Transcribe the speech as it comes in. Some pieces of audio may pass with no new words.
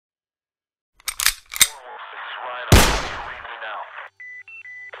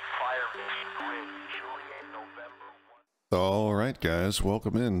All right, guys,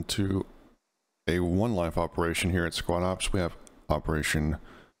 welcome in to a one life operation here at SquadOps. We have Operation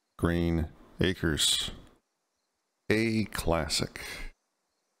Green Acres, a classic.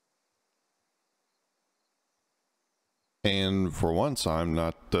 And for once, I'm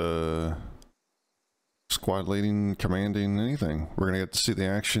not squad leading, commanding anything. We're gonna get to see the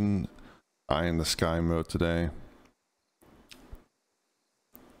action. Eye in the sky mode today.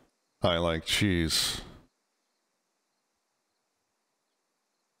 I like cheese.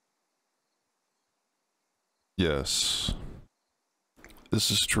 Yes,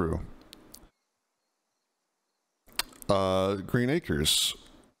 this is true. Green Acres.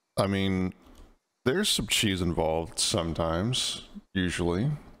 I mean, there's some cheese involved sometimes,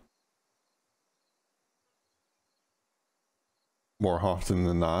 usually. More often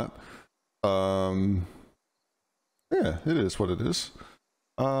than not. Yeah, it is what it is.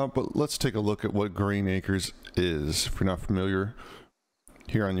 But let's take a look at what Green Acres is. If you're not familiar,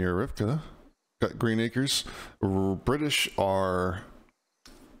 here on Eurivka, got Green Acres. British are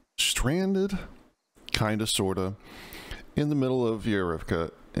stranded, kinda, sorta, in the middle of Eurivka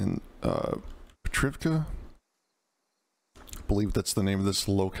in Petrivka. I believe that's the name of this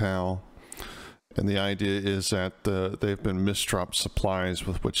locale. And the idea is that they've been misdropped supplies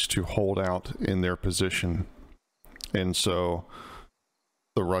with which to hold out in their position. And so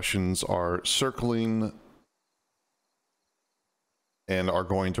the Russians are circling and are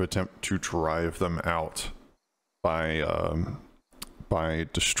going to attempt to drive them out by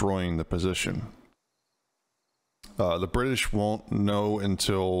destroying the position. The British won't know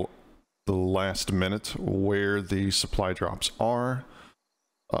until the last minute where the supply drops are,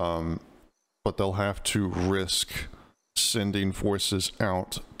 but they'll have to risk sending forces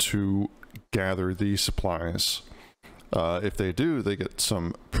out to gather these supplies. If they do, they get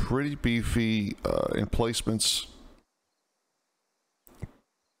some pretty beefy emplacements.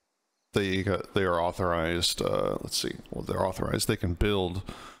 They are authorized, let's see, well, they're authorized. They can build,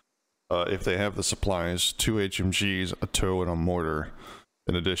 if they have the supplies, 2 HMGs, a tow, and a mortar,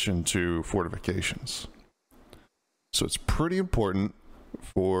 in addition to fortifications. So it's pretty important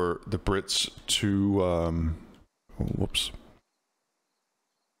for the Brits to,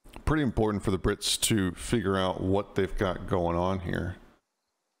 pretty important for the Brits to figure out what they've got going on here.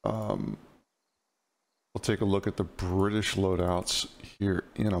 We'll take a look at the British loadouts here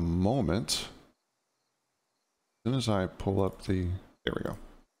in a moment. As soon as I pull up the, there we go.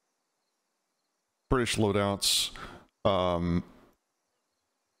 British loadouts,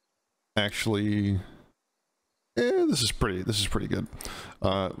 actually, this is pretty good.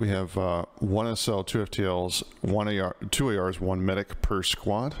 We have 1 SL, 2 FTLs, 1 AR, 2 ARs, 1 medic per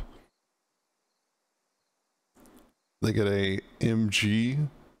squad. They get a MG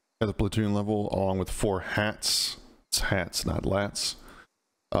at the platoon level, along with 4 hats. It's hats, not lats.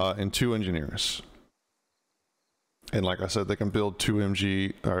 And 2 engineers. And like I said, they can build 2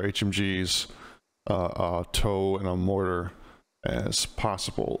 HMGs, a tow, and a mortar as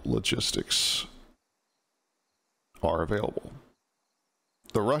possible logistics are available.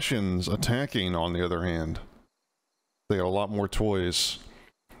 The Russians attacking, on the other hand, they got a lot more toys.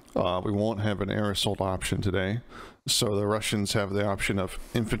 We won't have an air assault option today. So the Russians have the option of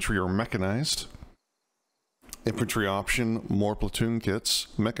infantry or mechanized. Infantry option, more platoon kits.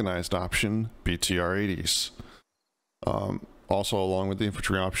 Mechanized option, BTR-80s. Also, along with the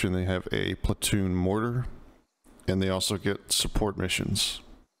infantry option, they have a platoon mortar. And they also get support missions.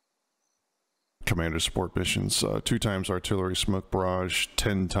 Commander support missions. 2 times artillery smoke barrage,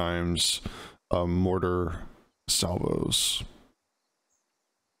 10 times mortar salvos.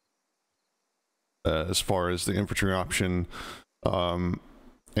 As far as the infantry option and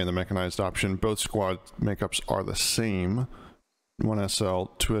the mechanized option, both squad makeups are the same. 1 SL,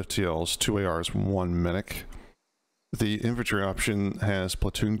 2 FTLs, 2 ARs, 1 medic. The infantry option has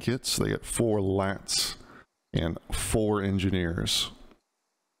platoon kits. They get 4 lats and 4 engineers.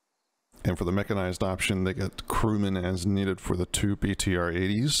 And for the mechanized option, they get crewmen as needed for the 2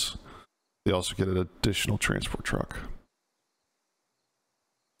 BTR-80s. They also get an additional transport truck.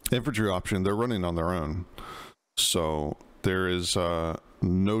 Infantry option, they're running on their own. So there is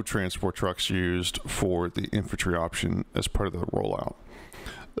no transport trucks used for the infantry option as part of the rollout.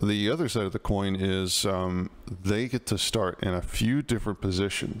 The other side of the coin is they get to start in a few different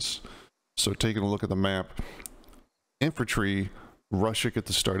positions. So taking a look at the map, infantry, Russia get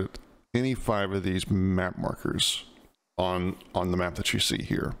to start at any 5 of these map markers on the map that you see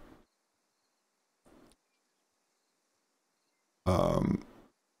here.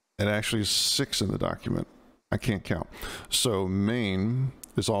 And actually 6 in the document. I can't count. So Maine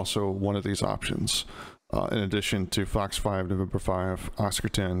is also one of these options. in addition to Fox 5, November 5, Oscar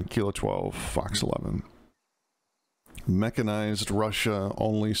 10, Kilo 12, Fox 11. Mechanized Russia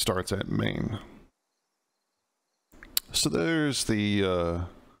only starts at Maine. So there's the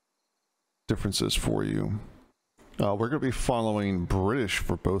differences for you. We're going to be following British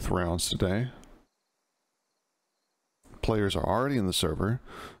for both rounds today. Players are already in the server,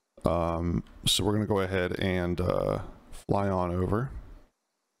 so we're going to go ahead and fly on over.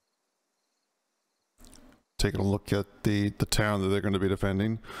 Taking a look at the town that they're going to be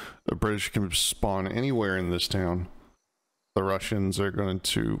defending. The British can spawn anywhere in this town. The Russians are going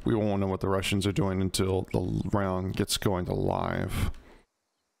to... We won't know what the Russians are doing until the round gets going to live.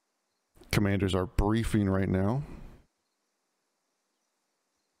 Commanders are briefing right now.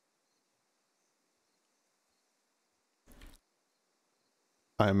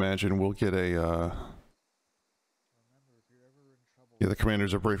 I imagine we'll get a... Yeah, the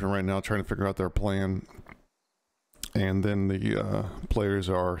commanders are briefing right now, trying to figure out their plan. And then the players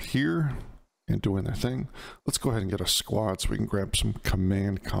are here and doing their thing. Let's go ahead and get a squad so we can grab some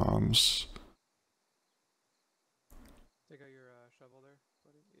command comms. Take out your shovel there,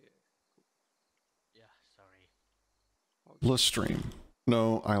 buddy. Yeah. Cool. Yeah, sorry. Listerine.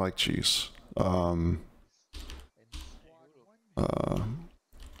 No, I like cheese.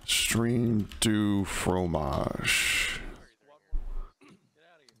 Stream du fromage.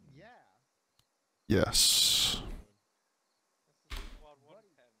 Yes.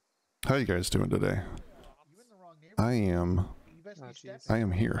 How you guys doing today? I am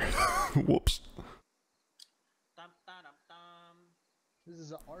here. Whoops. This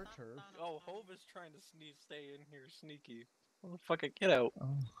is our turf. Oh, Hove is trying to stay in here sneaky. Oh, fuck it, get out.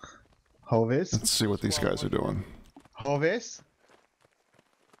 Oh. Hovis? Let's see what these guys are doing. Hovis?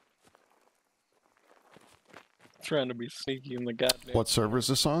 Trying to be sneaky in the goddamn... What server is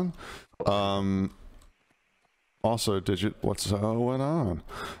this on? Also, Digit, what's going on?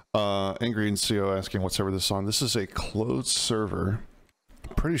 Angry and CO asking what server this is on. This is a closed server.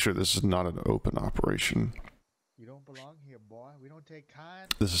 I'm pretty sure this is not an open operation. You don't belong here, boy. We don't take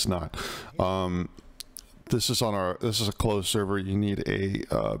kind. This is not. This is on our. This is a closed server. You need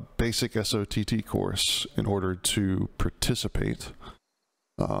a basic SOTT course in order to participate.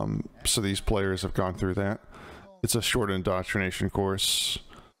 So these players have gone through that. It's a short indoctrination course,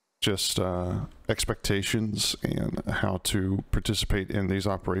 just expectations and how to participate in these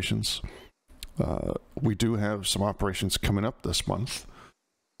operations. We do have some operations coming up this month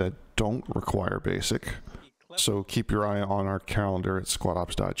that don't require basic, so keep your eye on our calendar at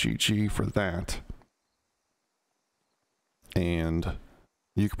squadops.gg for that. And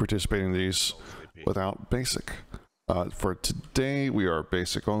you can participate in these without basic. For today, we are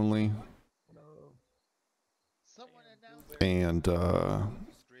basic only. And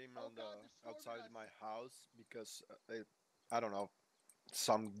stream on the outside my house because I don't know,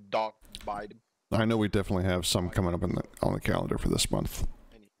 some dog bite. I know we definitely have some coming up on the calendar for this month.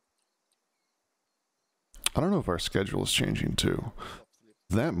 I don't know if our schedule is changing too.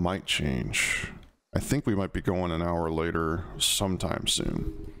 That might change. I think we might be going an hour later sometime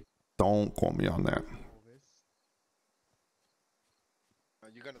soon. Don't quote me on that.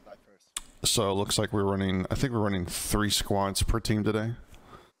 You're gonna die first. So it looks like we're running, I think we're running 3 squads per team today.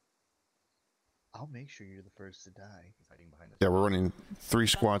 I'll make sure you're the first to die. Yeah, we're running 3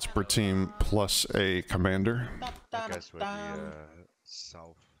 squads per team plus a commander. I guess with the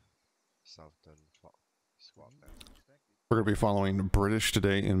southern squad then. We're going to be following British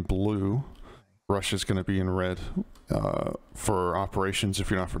today in blue. Russia's going to be in red. For operations,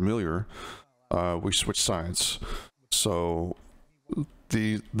 if you're not familiar, we switch sides. So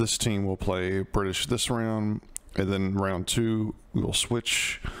this team will play British this round, and then round 2 we will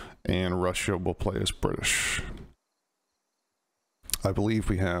switch, and Russia will play as British. I believe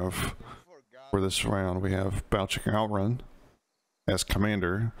we have, for this round, we have Balchik Outrun as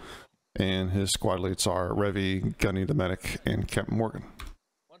commander, and his squad leads are Revy, Gunny the Medic, and Captain Morgan.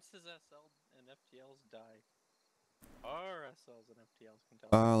 Once his SL and FTLs die, our SLs and FTLs can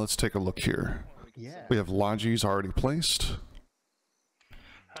tell. Let's take a look here. Yeah. We have Logis already placed.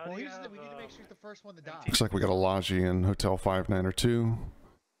 Well, here's the thing, we need to make sure you're the first one to die. Looks like we got a Logi in Hotel 592,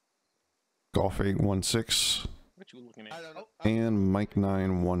 Golf 816, What you looking at? I don't know. and Mike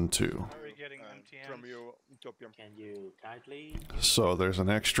 912. Are we getting MTNs? From you, Utopian. Can you kindly? So there's an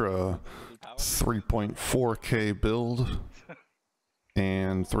extra 3.4K build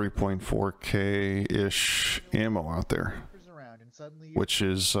and 3.4K-ish ammo out there, Around and suddenly which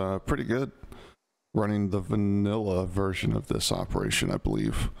is pretty good. Running the vanilla version of this operation, I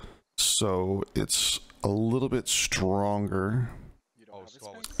believe. So it's a little bit stronger You don't have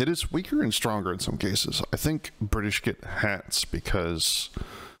squad. It is weaker and stronger in some cases. I think British get hats because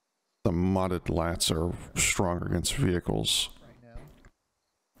the modded lats are stronger against vehicles. Right now.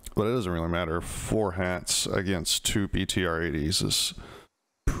 But it doesn't really matter. 4 hats against 2 BTR-80s is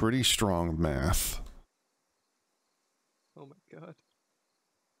pretty strong math. Oh my god.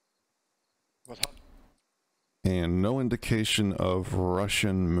 What happened? And no indication of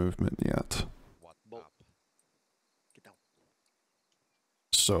Russian movement yet. What Bo- up? Get down.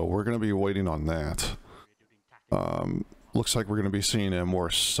 So we're going to be waiting on that. Looks like we're going to be seeing a more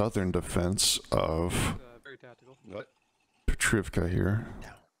southern defense of Very tactical. What? Petrivka here.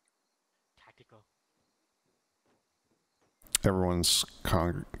 Tactical. Everyone's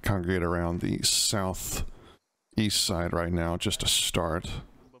congregated around the southeast side right now, just to start.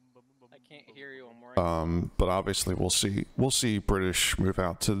 I can't hear you. I'm wearing. But obviously we'll see British move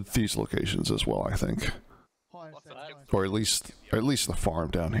out to these locations as well, I think, Hold on a second, hold on a second. or at least the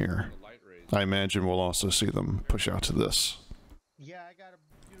farm down here. I imagine we'll also see them push out to this. Yeah, I got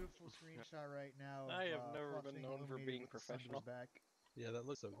a beautiful screenshot right now. I of, have never been Fluffing known for illuminated being with the sun professional. goes back. Yeah, that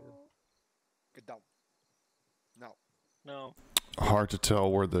looks so good. Get down. Now. No. Hard to tell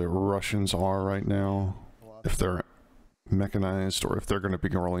where the Russians are right now, Flux, if they're mechanized or if they're going to be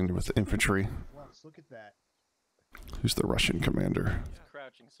rolling with infantry. Flux, look at that. Who's the Russian commander? He's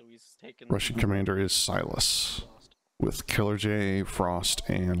crouching, so he's taken. Russian commander is Silas, Lost. with Killer J, Frost,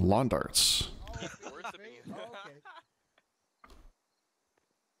 and lawn darts. Oh, Worth it great. being- Oh, okay.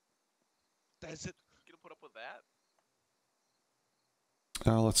 That's it. Gonna put up with that?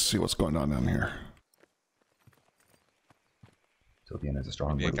 Let's see what's going on down here. Sylvian has a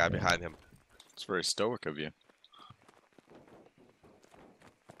strong Be a guy movement. behind him. It's very stoic of you.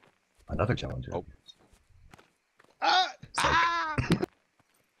 Another challenger. Oh.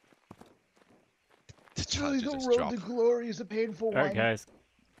 The Really, charger the just road dropped. to glory is a painful Alright, one. guys.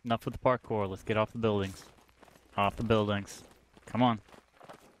 Enough with the parkour. Let's get off the buildings. Off the buildings. Come on.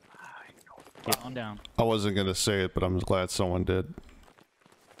 Get on down. I wasn't going to say it, but I'm glad someone did.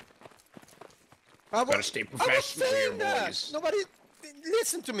 Gotta stay I was professional here, saying that. boys. Nobody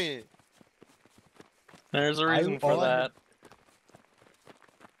listen to me. There's a reason for all I- that.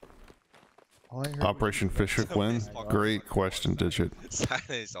 All I heard was Operation you Fish Hook win? Great question, Digit.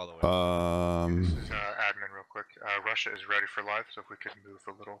 Silence all the way. Admin, real quick. Russia is ready for live, so if we could move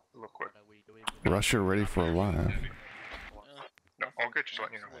a little quick. Russia ready for a live. No, all good. Just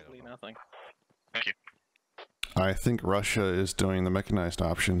letting you know. Absolutely nothing. Thank you. I think Russia is doing the mechanized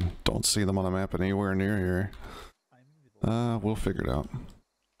option. Don't see them on the map anywhere near here. We'll figure it out.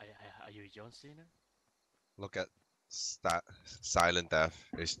 Are you John Cena? Look at Silent Death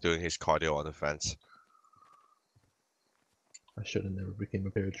is doing his cardio on the fence. I should have never became a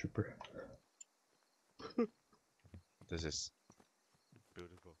paratrooper. This is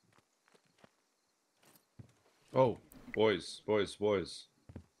beautiful. Oh, boys.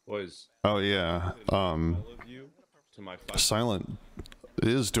 Oh yeah. All of you to my Silent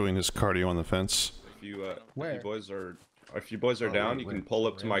is doing his cardio on the fence. If you Where? if you boys are down, you can pull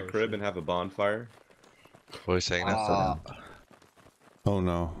up to my crib and have a bonfire. What are you saying now? Oh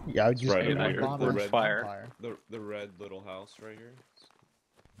no. Yeah, I just Right, made I my heard bomb the on red fire. The red little house right here.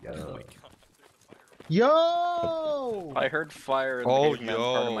 Yeah. Yo! I heard fire in the Oh, caveman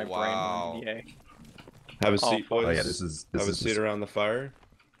part of my yo, brain. wow. Yay. Have a Oh, seat, boys. Oh yeah, this is Have a seat around the fire.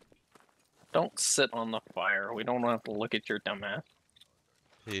 Don't sit on the fire. We don't have to look at your dumb ass.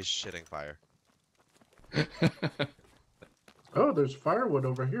 He's shitting fire. Oh, there's firewood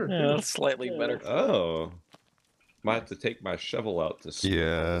over here. Yeah, that's slightly better. Oh. Might have to take my shovel out to see.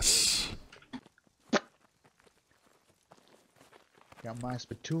 Yes. Got my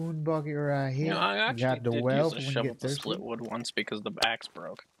spittoon bucket right here. You know, I actually got the did well use for a when you shovel get to thirsty. split wood once because the axe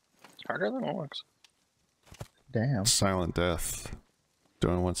broke. It's harder than it looks. Damn. Silent Death.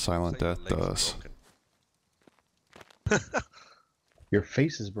 Doing what Silent Say your Death legs are does. broken. Your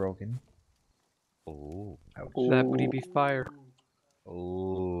face is broken. Oh. That would be fire.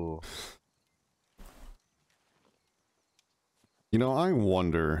 Oh. You know, I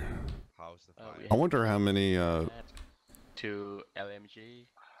wonder How's the fire? I wonder how many To LMG.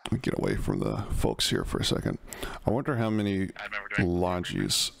 let me get away from the folks here for a second. I wonder how many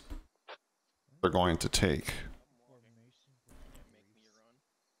lodges they're going to take.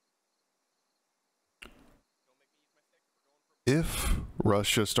 If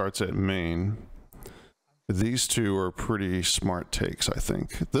Russia starts at Maine, these two are pretty smart takes, I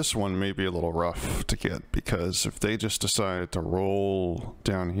think. This one may be a little rough to get, because if they just decide to roll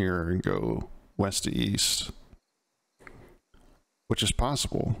down here and go west to east, which is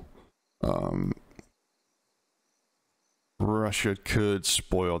possible, Russia could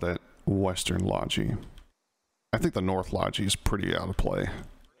spoil that western logi. I think the north logi is pretty out of play.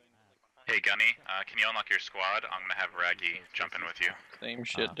 Hey Gunny, can you unlock your squad? I'm gonna have Raggy jump in with you. Same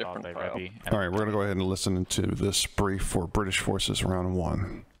shit, different file. Alright, we're gonna go ahead and listen into this brief for British Forces Round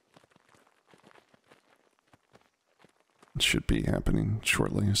 1. It should be happening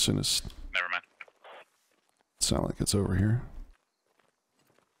shortly, as soon as... Never mind. Sound like it's over here.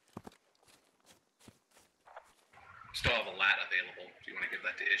 Still have a lat available. Do you want to give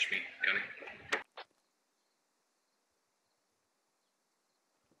that to Ishmi, Gunny?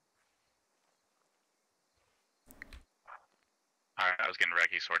 Alright, I was getting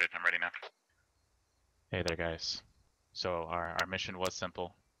Raggy sorted. I'm ready now. Hey there, guys. So our mission was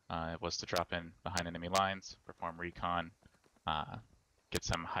simple. It was to drop in behind enemy lines, perform recon, get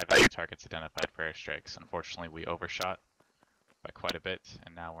some high-value targets identified for airstrikes. Unfortunately, we overshot by quite a bit,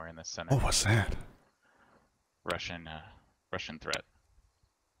 and now we're in the center. What was that? Russian threat.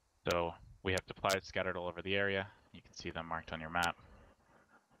 So we have deployed scattered all over the area. You can see them marked on your map.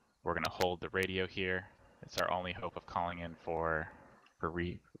 We're going to hold the radio here. It's our only hope of calling in for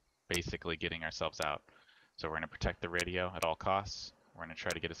basically getting ourselves out. So we're going to protect the radio at all costs. We're going to try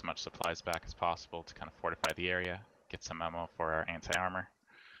to get as much supplies back as possible to kind of fortify the area, get some ammo for our anti-armor,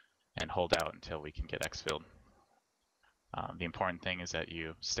 and hold out until we can get exfilled. The important thing is that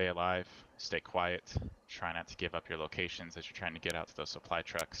you stay alive, stay quiet, try not to give up your locations as you're trying to get out to those supply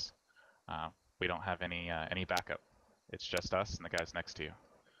trucks. We don't have any backup. It's just us and the guys next to you.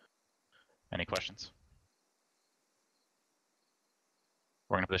 Any questions?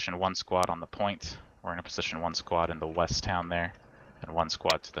 We're going to position one squad on the point. We're going to position one squad in the west town there, and one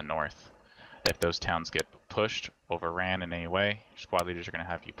squad to the north. If those towns get pushed, overran in any way, your squad leaders are going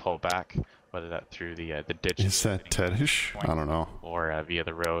to have you pull back, whether that through the ditches. Is that Tedish? I don't know. Or via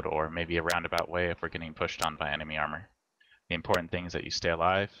the road, or maybe a roundabout way if we're getting pushed on by enemy armor. The important thing is that you stay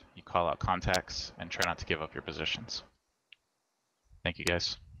alive, you call out contacts, and try not to give up your positions. Thank you,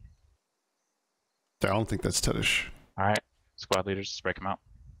 guys. I don't think that's Tedish. All right, squad leaders, let's break them out.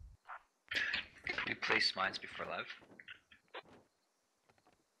 We place mines before live.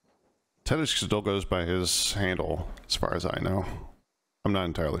 Tedish still goes by his handle, as far as I know. I'm not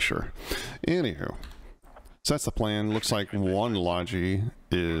entirely sure. Anywho, so that's the plan. Looks like one logi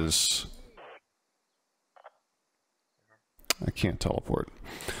is... I can't teleport.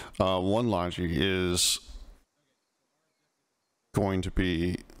 One logi is going to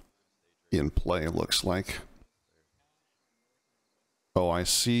be in play, it looks like. Oh, I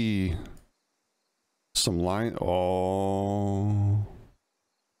see some line. Oh.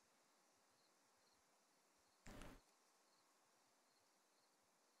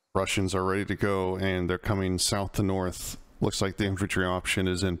 Russians are ready to go, and they're coming south to north. Looks like the infantry option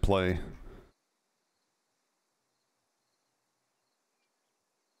is in play.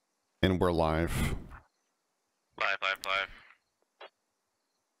 And we're live. Live.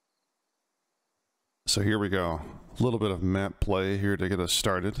 So here we go. A little bit of map play here to get us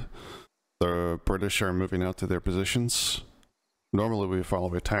started. The British are moving out to their positions. Normally we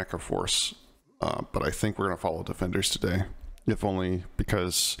follow attacker force, but I think we're going to follow defenders today. If only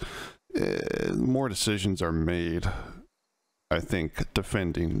because more decisions are made, I think,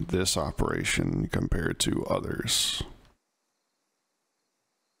 defending this operation compared to others.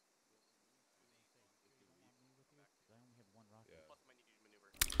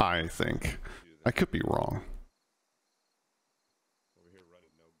 I think. I could be wrong.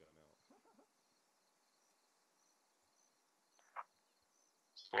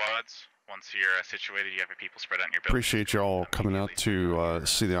 Squads, once you're situated, you have your people spread out in your building. Appreciate y'all coming out to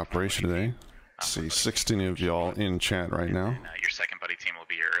see the operation today. See 16 of y'all in chat right now. And, your second buddy team will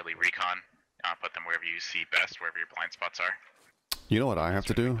be your early recon. Put them wherever you see best, wherever your blind spots are. You know what I have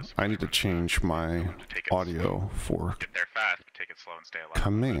to do? I need to change my audio for Get there fast, take it slow and stay alive.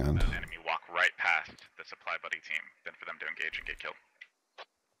 command. The enemy walk right past the supply buddy team, then for them to engage and get killed.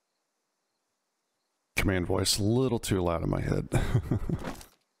 Command voice a little too loud in my head.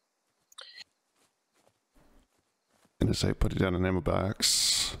 And to say put it down in ammo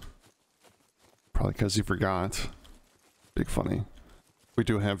box. Probably because he forgot. Big funny. We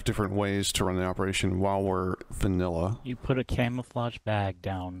do have different ways to run the operation while we're vanilla. You put a camouflage bag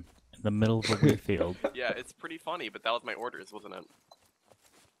down in the middle of a wheat field. Yeah, it's pretty funny, but that was my orders, wasn't it?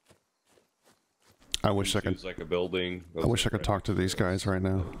 I wish I could. Like a building. I wish I could talk to these guys right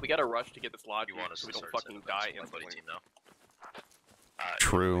now. We gotta rush to get this lodge so we don't fucking die instantly.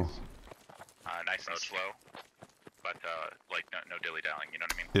 True. Nice and slow, but like no dilly dallying. You know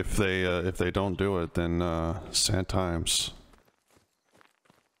what I mean? If they don't do it, then sad times.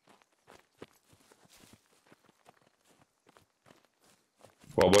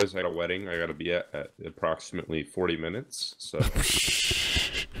 Well, boys, I got a wedding. I got to be at approximately 40 minutes. So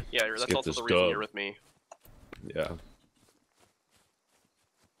Yeah, let's that's get also this the reason dub. you're with me. Yeah.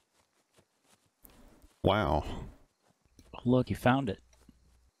 Wow. Look, you found it.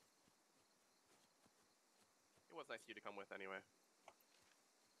 It was nice of you to come with anyway.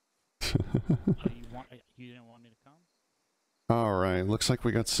 You didn't want me to come? All right, looks like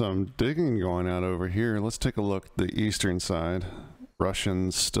we got some digging going out over here. Let's take a look at the eastern side.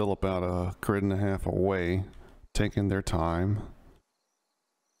 Russians still about a grid and a half away, taking their time.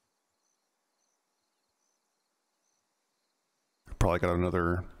 Probably got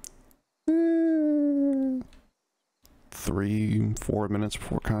another 3-4 minutes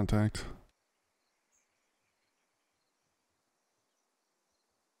before contact.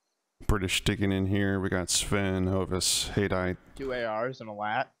 British digging in here. We got Sven, Hovis, Haydite, 2 ARs and a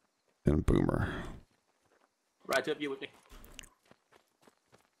lat. and Boomer. Right up, you with me.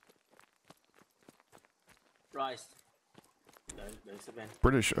 Rise. There's a man.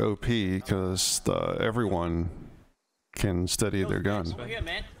 British OP because everyone can steady their gun. Over here,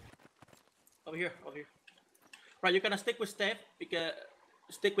 man. Over here, over here. Right, you're gonna stick with Steph because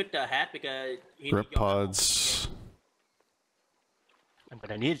stick with the hat because Grip pods. I'm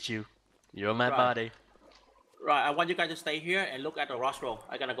gonna need you. You're my Right. body. Right, I want you guys to stay here and look at the rostro.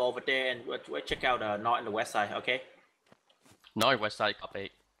 I'm gonna go over there and we'll check out the north and the west side, okay? Northwest side,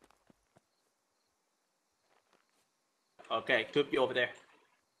 copy. Okay, keep you over there.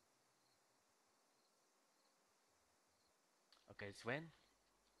 Okay, Sven.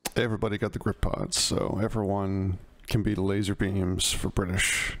 Everybody got the grip pods, so everyone can beat laser beams for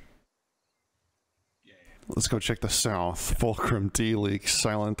British. Let's go check the south. Fulcrum, D-Leak,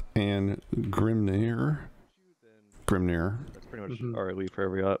 Silent, and Grimnir. Grimnir. That's pretty much our lead for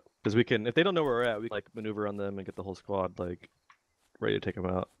every up. Because we can, if they don't know where we're at, we can like maneuver on them and get the whole squad like ready to take them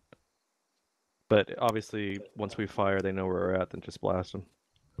out. But obviously, once we fire, they know where we're at, then just blast them.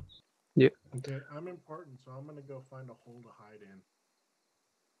 Yeah. Okay, I'm important, so I'm gonna go find a hole to hide in.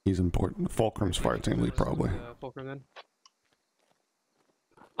 He's important. Fulcrum's fire team lead, probably. Fulcrum then?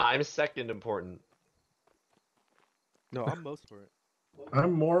 I'm second important. No, I'm most for it.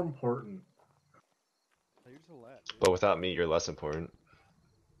 I'm more important. You're just a lad, dude. But without me, you're less important.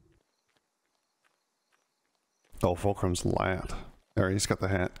 Oh, Fulcrum's lat. Or he's got the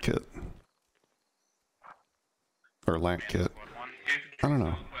hat kit. Or lat kit. I don't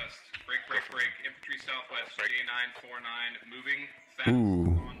know. Break. Infantry southwest, J949, moving fast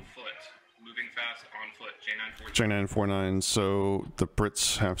on foot. Moving fast on foot, J949. J949, so the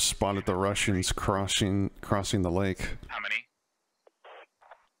Brits have spotted the Russians crossing the lake. How many?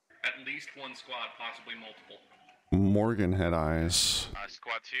 At least one squad, possibly multiple. Morgan had eyes.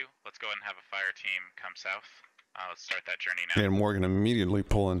 Squad 2, let's go ahead and have a fire team come south. Let's start that journey now. And Morgan immediately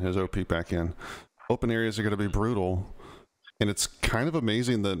pulling his OP back in. Open areas are going to be brutal. And it's kind of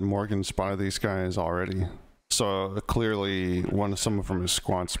amazing that Morgan spotted these guys already. So clearly, someone from his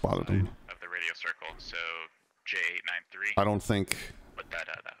squad spotted him. Of the radio circle, so J893. I don't think.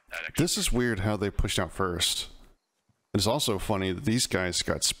 This is weird how they pushed out first. It's also funny that these guys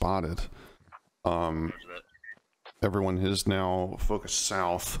got spotted. Everyone is now focused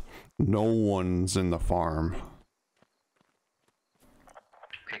south. No one's in the farm.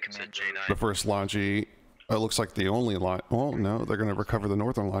 The first Logi, it looks like the only lot. Well, no, they're going to recover the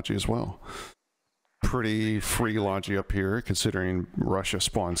northern Logi as well. Pretty free Logi up here, considering Russia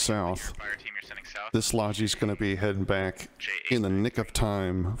spawned south. This Logi's going to be heading back in the nick of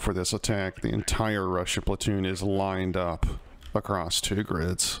time for this attack. The entire Russian platoon is lined up across 2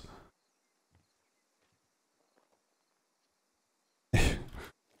 grids.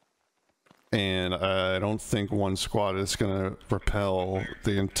 And I don't think one squad is going to repel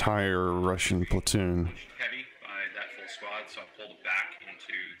the entire Russian platoon. Heavy by that full squad, so I pulled it back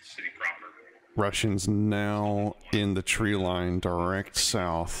into the city proper. Russians now in the tree line direct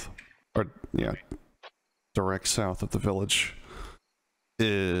south. Or, yeah, direct south of the village.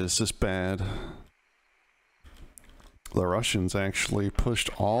 Is this bad? The Russians actually pushed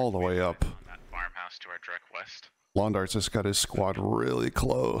all the way up. That farmhouse to our direct west. Londarts has got his squad really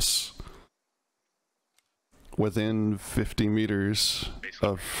close. Within 50 meters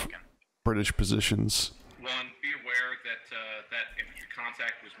of British positions. One, be aware that that infantry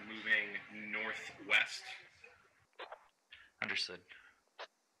contact was moving northwest. Understood.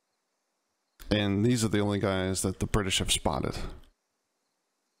 And these are the only guys that the British have spotted.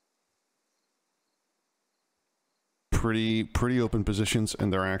 Pretty open positions,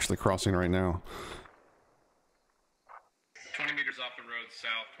 and they're actually crossing right now. 20 meters off the road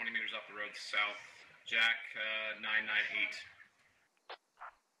south, 20 meters off the road south. Jack 998.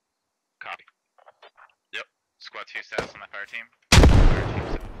 Copy. Yep. Squad 2 status on that fire team.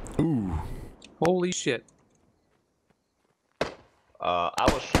 Ooh. Holy shit. I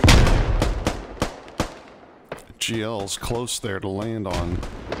was shooting. GL's close there to land on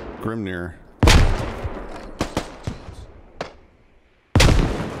Grimnir.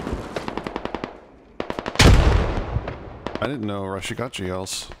 I didn't know Russia got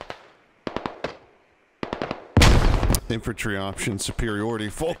GLs. Infantry option superiority.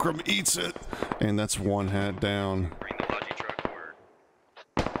 Fulcrum eats it, and that's one hat down. Bring the Logi truck or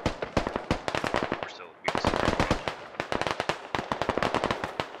we're still yes,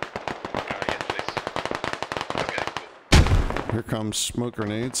 please. Okay, cool. Here comes smoke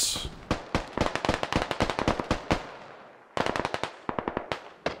grenades.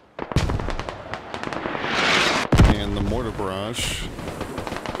 And the mortar barrage.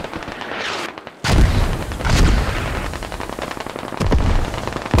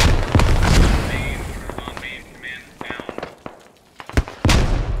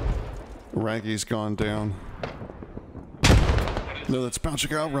 Raggy's gone down. No, that's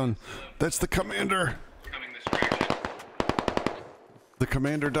Bouncing Outrun. That's the commander. The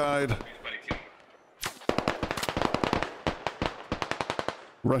commander died.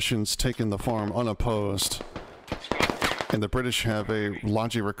 Russians taking the farm unopposed. And the British have a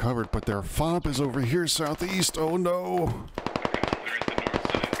Logi recovered, but their FOB is over here southeast. Oh no!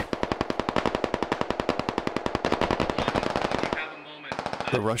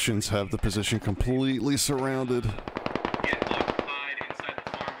 The Russians have the position completely surrounded.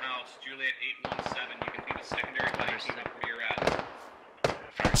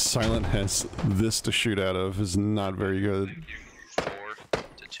 Silent has this to shoot out of, is not very good. 4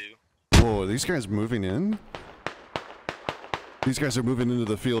 to 2. Whoa, are these guys moving in? These guys are moving into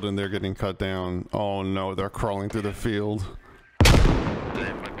the field and they're getting cut down. Oh no, they're crawling through the field. My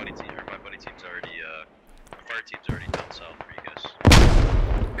buddy team's already, fire team's already down south for you guys.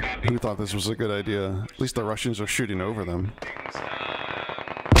 Who thought this was a good idea? At least the Russians are shooting over them.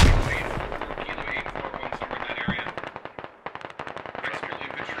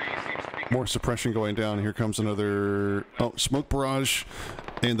 More suppression going down. Here comes another... Oh, smoke barrage.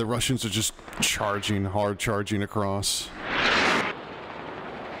 And the Russians are just charging, hard charging across.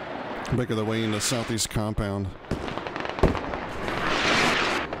 Making their way into southeast compound.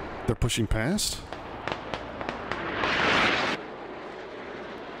 They're pushing past?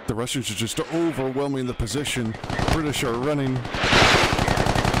 The Russians are just overwhelming the position. British are running.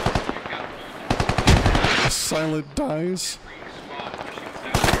 Silent dies.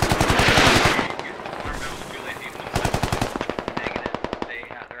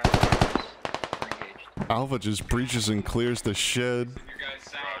 Alpha just breaches and clears the shed.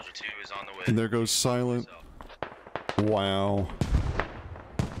 And there goes Silent. Wow.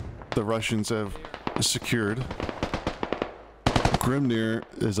 The Russians have secured. Grimnir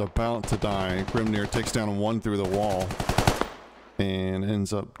is about to die. Grimnir takes down one through the wall and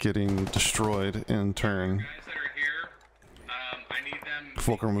ends up getting destroyed in turn.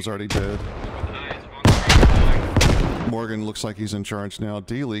 Fulcrum was already dead. Morgan looks like he's in charge now.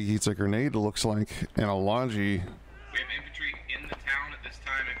 Dealey eats a grenade, it looks like, and a Logi. We have infantry in the town at this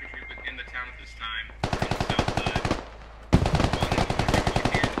time, infantry within the town at this time.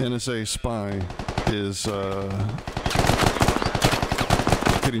 NSA spy is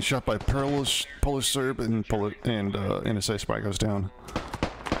getting shot by Polish Serb, and NSA spy goes down.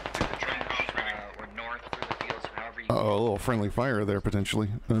 Uh-oh, a little friendly fire there potentially.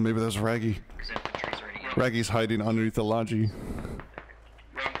 And maybe that's Raggy. Raggy's hiding underneath the Logi.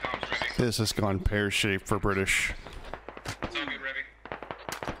 This has gone pear-shaped for British.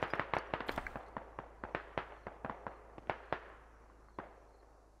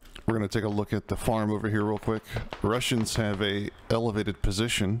 We're going to take a look at the farm over here real quick. Russians have a elevated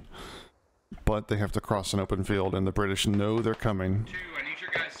position, but they have to cross an open field, and the British know they're coming. I need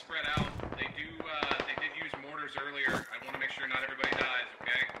your guys spread out. They did use mortars earlier. I want to make sure not everybody dies,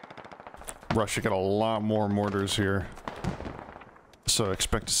 okay? Russia got a lot more mortars here, so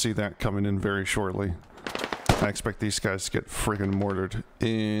expect to see that coming in very shortly. I expect these guys to get friggin' mortared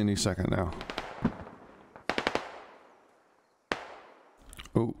any second now.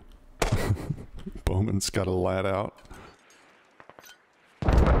 Oh. Bowman's got a lad out.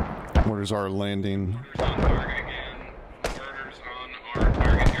 Mortars are landing.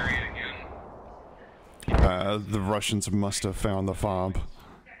 The Russians must have found the FOB.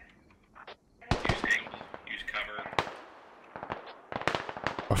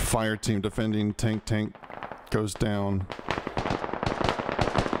 A fire team defending tank goes down.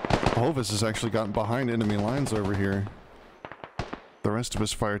 Hovis has actually gotten behind enemy lines over here. The rest of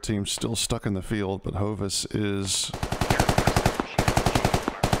his fire team's still stuck in the field, but Hovis is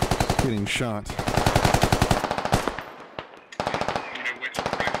getting shot.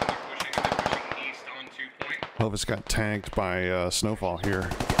 Hovis got tagged by Snowfall here.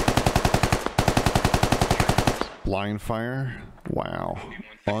 Blind fire? Wow.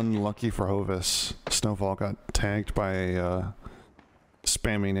 Unlucky for Hovis. Snowfall got tagged by a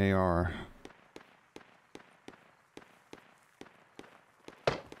spamming AR.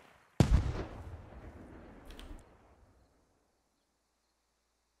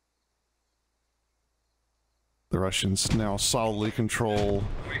 The Russians now solidly control.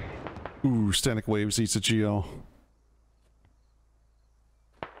 Ooh, Static Waves eats a GL.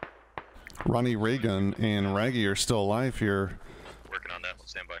 Ronnie Raygun and Raggy are still alive here. Working on that.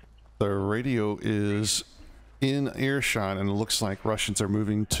 Let's stand by. The radio is in earshot, and it looks like Russians are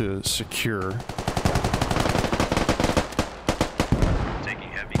moving to secure.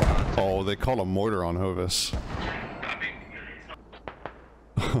 Taking heavy contact. Oh, they called a mortar on Hovis.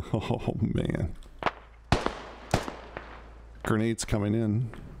 Oh, man. Grenades coming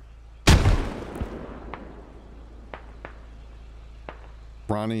in.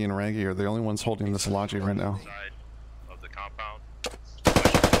 Ronnie and Raggy are the only ones holding this logic right now. Of the compound.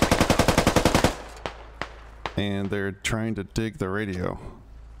 And they're trying to dig the radio.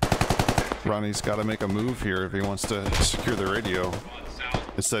 Ronnie's got to make a move here if he wants to secure the radio.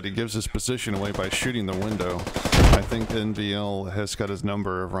 Instead, he gives his position away by shooting the window. I think NVL has got his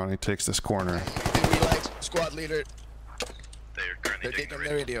number if Ronnie takes this corner. Relax, squad leader. They're taking the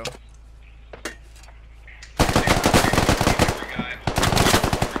radio.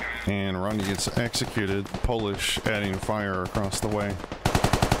 And Ronnie gets executed. Polish adding fire across the way.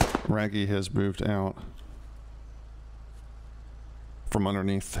 Raggy has moved out from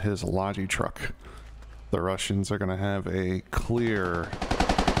underneath his Logi truck. The Russians are going to have a clear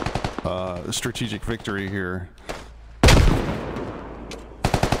strategic victory here.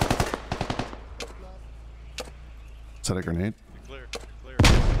 Is that a grenade? Clear.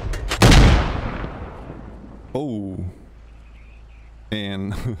 Oh.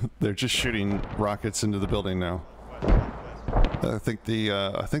 And they're just shooting rockets into the building now. I think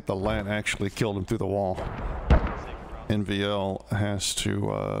the lat actually killed him through the wall. NVL has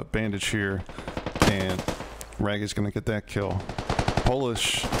to bandage here, and Raggy's gonna get that kill.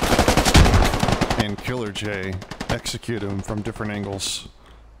 Polish and Killer J execute him from different angles,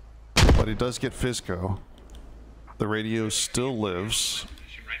 but he does get Fizco. The radio still lives.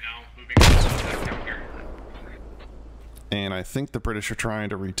 And I think the British are trying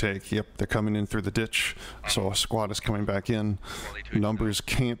to retake. Yep, they're coming in through the ditch. So a squad is coming back in. Numbers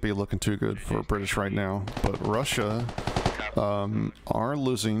can't be looking too good for British right now. But Russia are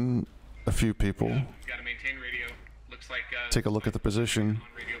losing a few people. Take a look at the position.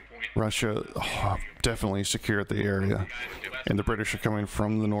 Russia definitely secured the area. And the British are coming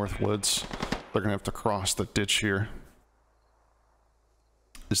from the north woods. They're going to have to cross the ditch here.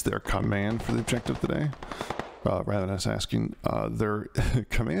 Is there a command for the objective today? Rather than us asking, their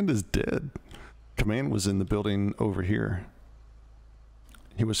command is dead. Command was in the building over here.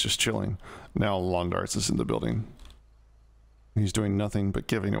 He was just chilling. Now Londarts is in the building. He's doing nothing but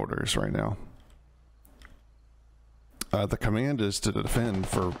giving orders right now. The command is to defend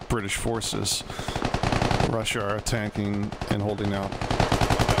for British forces. Russia are attacking and holding out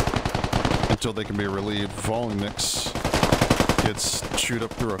until they can be relieved. Volnix gets chewed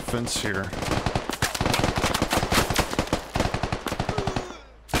up through a fence here.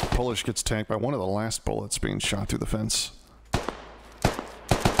 Polish gets tanked by one of the last bullets being shot through the fence.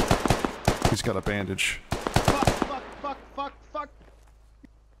 He's got a bandage. Fuck.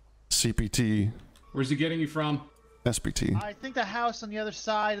 CPT. Where's he getting you from? SPT. I think the house on the other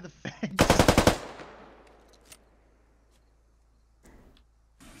side of the fence.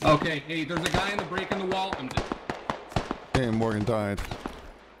 Okay, hey, there's a guy in the break in the wall. And Morgan died.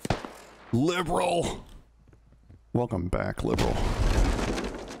 Liberal! Welcome back, Liberal.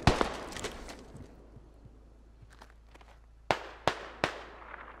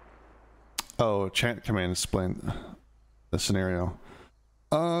 Oh, chat command explain the scenario.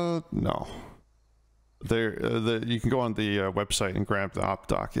 No. You can go on the website and grab the op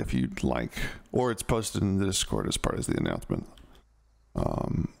doc if you'd like, or it's posted in the Discord as part of the announcement.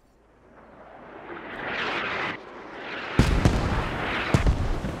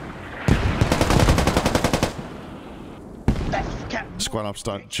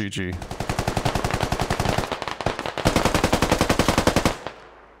 SquadOps.gg.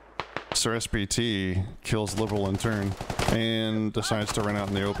 Sir SBT kills Liberal in turn and decides to run out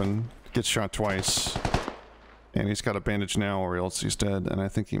in the open. Gets shot twice. And he's got a bandage now or else he's dead, and I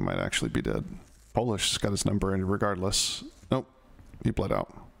think he might actually be dead. Polish has got his number in regardless. Nope, he bled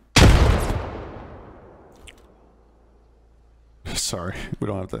out. Sorry, we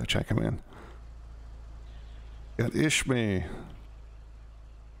don't have to check him in. Got Ishmi.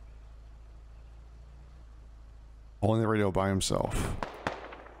 Holding the radio by himself.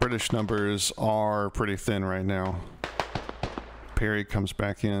 British numbers are pretty thin right now. Perry comes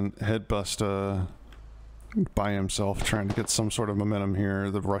back in. Headbuster by himself, trying to get some sort of momentum here.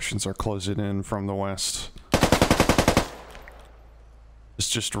 The Russians are closing in from the west. It's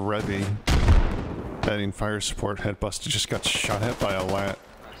just Revy adding fire support. Headbuster just got shot at by a lat,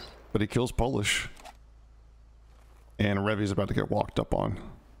 but he kills Polish. And Revy's about to get walked up on.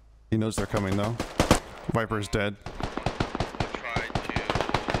 He knows they're coming though. Viper's dead.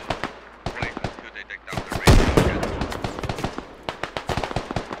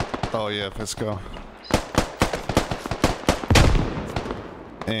 Oh yeah, Fisco.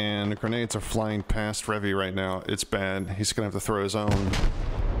 And the grenades are flying past Revy right now. It's bad. He's gonna have to throw his own.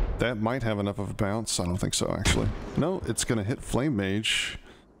 That might have enough of a bounce. I don't think so, actually. No, it's gonna hit Flame Mage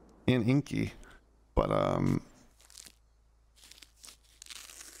and Inky. But,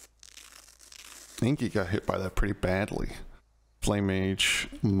 Inky got hit by that pretty badly. Flame Mage,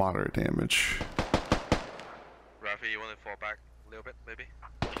 moderate damage. Rafi, you want to fall back a little bit, maybe?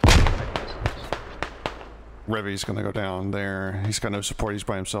 Revy's gonna go down there. He's got no support, he's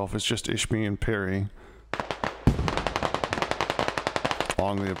by himself. It's just Ishmi and Perry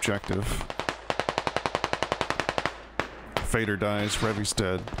on the objective. Fader dies, Revy's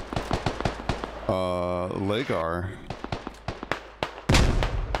dead. Legar.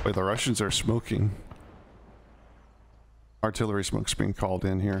 Wait, the Russians are smoking. Artillery smoke's being called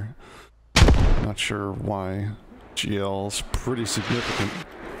in here. Not sure why. GL's pretty significant.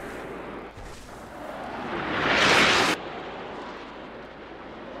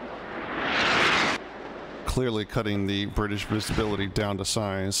 Clearly cutting the British visibility down to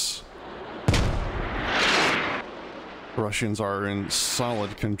size. Russians are in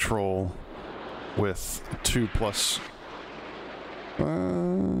solid control with 2 plus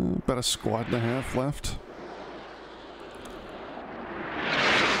about a squad and a half left.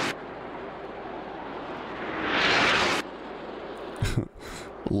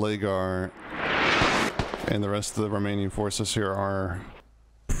 Legar and the rest of the remaining forces here are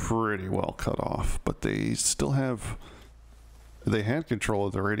pretty well cut off, but they still have, they had control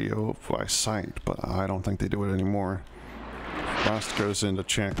of the radio by sight, but I don't think they do it anymore. Frost goes in to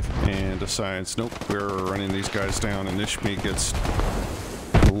check and decides, nope, we're running these guys down, and Ishmi gets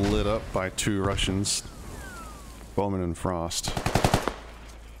lit up by 2 Russians, Bowman and Frost,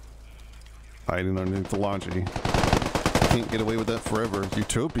 hiding underneath the Logi. Can't get away with that forever.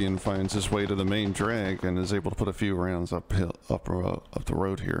 Utopian finds his way to the main drag and is able to put a few rounds up the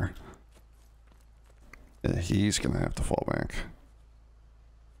road here. Yeah, he's gonna have to fall back.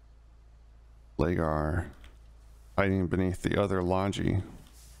 Legar, hiding beneath the other Logi,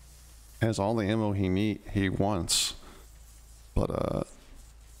 has all the ammo he wants, but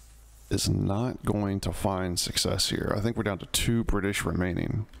is not going to find success here. I think we're down to 2 British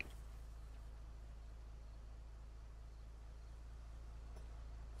remaining.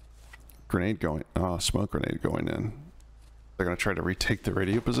 Grenade going, smoke grenade going in. They're gonna try to retake the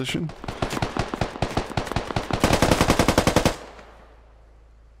radio position.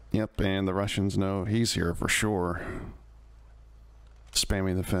 Yep, and the Russians know he's here for sure.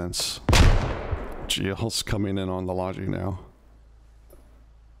 Spamming the fence. GL's coming in on the Logi now.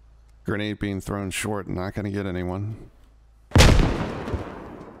 Grenade being thrown short, not gonna get anyone.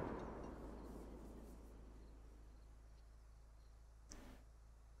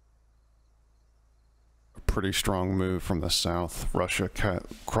 Pretty strong move from the south. Russia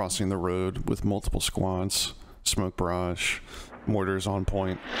crossing the road with multiple squads. Smoke barrage. Mortars on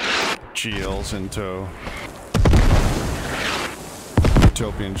point. GL's in tow.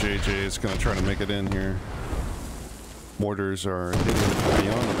 Utopian JJ is going to try to make it in here. Mortars are hitting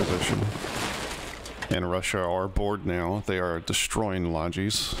beyond the position. And Russia are bored now. They are destroying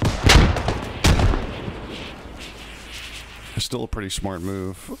Logis. Still a pretty smart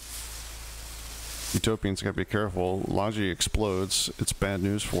move. Utopian's gotta be careful. Logi explodes. It's bad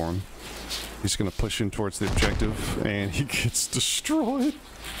news for him. He's gonna push in towards the objective, and he gets destroyed.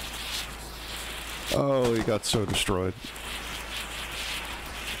 Oh, he got so destroyed.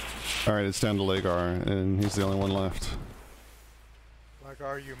 Alright, it's down to Legar, and he's the only one left.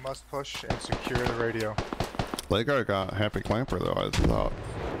 Legar, you must push and secure the radio. Legar got a Happy Clamper, though, I thought.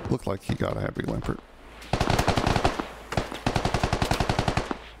 Looked like he got a Happy Clamper.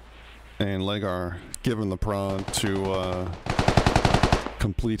 And Legar give him the prod to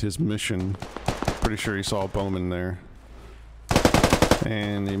complete his mission. Pretty sure he saw Bowman there.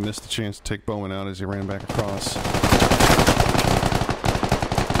 And he missed the chance to take Bowman out as he ran back across.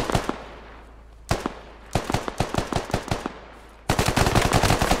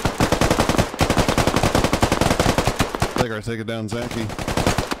 Legar take it down Zaki.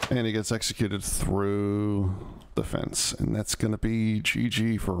 And he gets executed through the fence. And that's going to be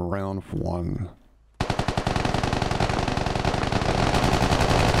GG for round 1.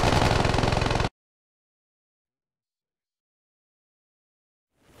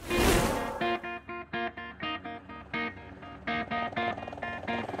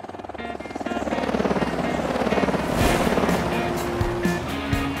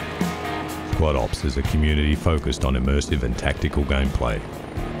 SquadOps is a community focused on immersive and tactical gameplay.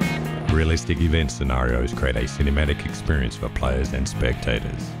 Realistic event scenarios create a cinematic experience for players and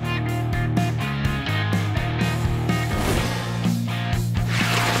spectators.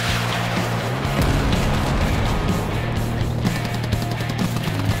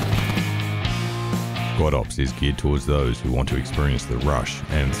 SquadOps is geared towards those who want to experience the rush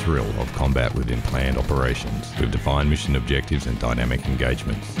and thrill of combat within planned operations, with defined mission objectives and dynamic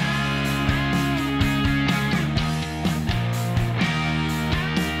engagements.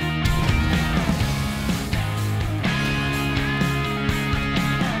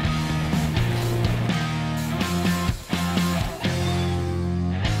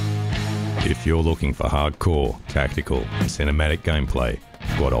 If you're looking for hardcore, tactical, and cinematic gameplay,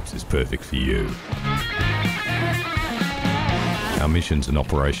 SquadOps is perfect for you. Our missions and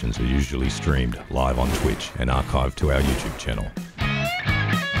operations are usually streamed live on Twitch and archived to our YouTube channel.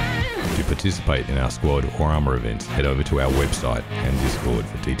 To participate in our squad or armor events, head over to our website and Discord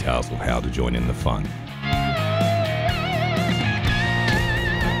for details of how to join in the fun.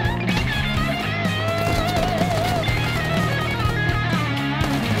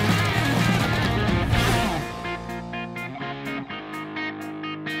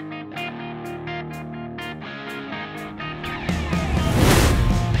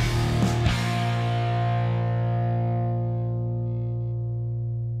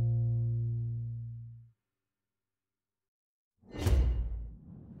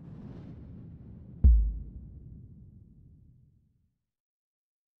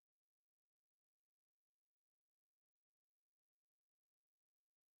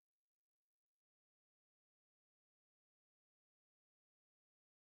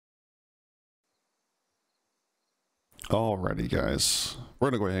 Alrighty, guys. We're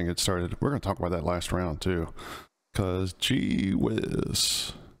going to go ahead and get started. We're going to talk about that last round, too. Because, gee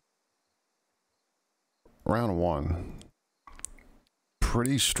whiz. Round 1.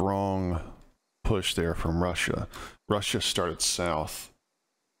 Pretty strong push there from Russia. Russia started south.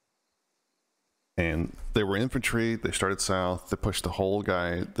 And they were infantry. They started south. They pushed the whole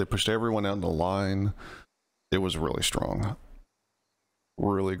guy. They pushed everyone out in the line. It was really strong.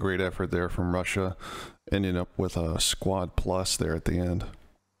 Really great effort there from Russia. Ending up with a squad plus there at the end.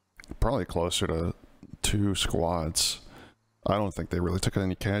 Probably closer to 2 squads. I don't think they really took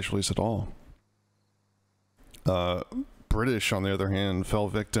any casualties at all. British, on the other hand, fell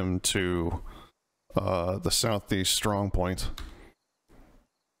victim to the southeast strong point.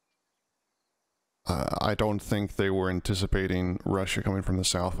 I don't think they were anticipating Russia coming from the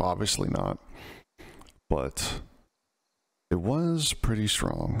south. Obviously not. But it was pretty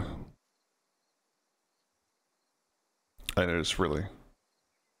strong. And there's really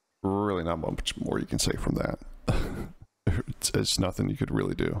not much more you can say from that. It's nothing you could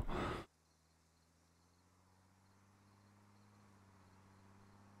really do.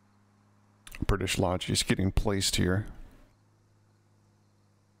 British logic is getting placed here.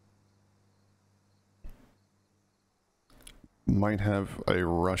 Might have a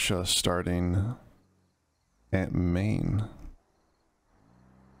Russia starting at Maine.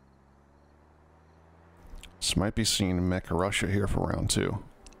 This might be seeing Mecca Russia here for round 2.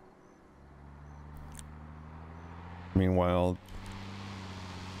 Meanwhile,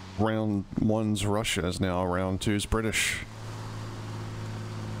 round 1's Russia is now round 2's British.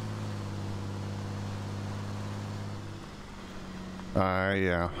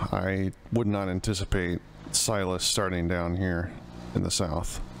 Yeah, I would not anticipate Silas starting down here in the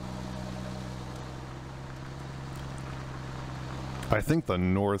south. I think the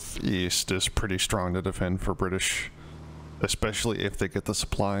northeast is pretty strong to defend for British, especially if they get the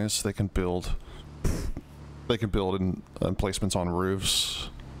supplies. They can build in emplacements on roofs.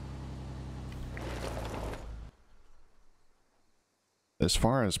 as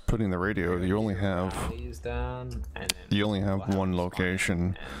far as putting the radio, you only have one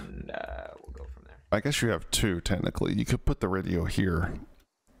location. And we'll go from there. I guess you have two technically. You could put the radio here,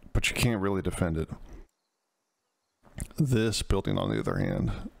 but you can't really defend it. This building, on the other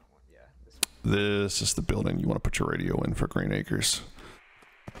hand, this is the building you want to put your radio in for Green Acres.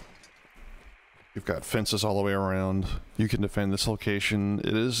 You've got fences all the way around. You can defend this location.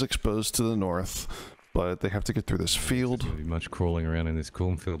 It is exposed to the north, but they have to get through this field. There's gonna be much crawling around in this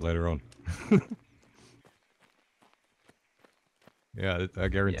cornfield later on. Yeah, I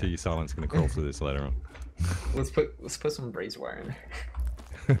guarantee you Silent's gonna crawl through this later on. Let's put some brace wire in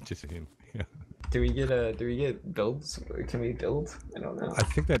there. Just him. Yeah. Do we get builds? Can we build? I don't know. I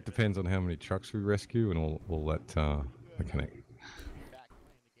think that depends on how many trucks we rescue, and we'll let the connect.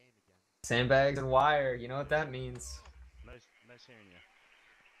 Sandbags and wire. You know what that means. Nice hearing you.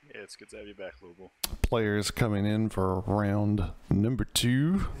 Yeah, it's good to have you back, Louisville. Players coming in for round number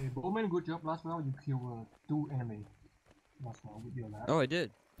 2. Hey, Bowman, good job last round. You killed 2 enemies. Last round with your lab. Oh, I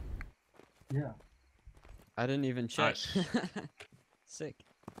did. Yeah. I didn't even check. Nice. Sick.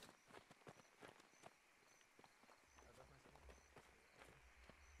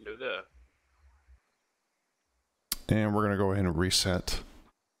 Hello there. And we're going to go ahead and reset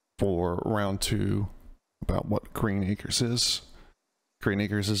for round 2 about what Green Acres is. Green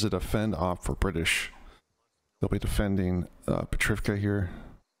Acres is a defend op for British. They'll be defending Petrivka here.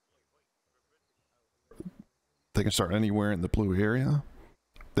 They can start anywhere in the blue area.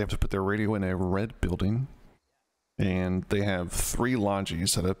 They have to put their radio in a red building. And they have 3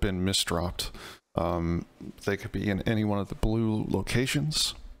 lodges that have been misdropped. They could be in any one of the blue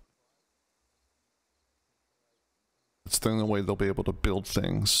locations. It's the only way they'll be able to build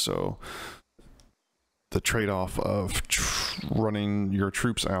things. So the trade-off of running your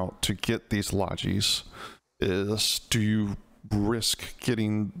troops out to get these lodges is, do you risk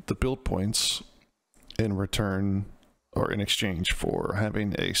getting the build points in return or in exchange for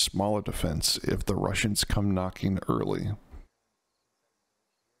having a smaller defense if the Russians come knocking early?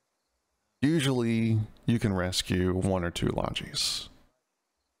 Usually you can rescue 1 or 2 lodges.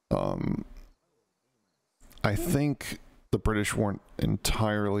 I think the British weren't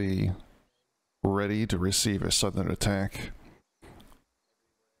entirely ready to receive a southern attack.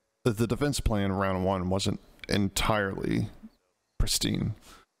 The defense plan round 1 wasn't entirely pristine,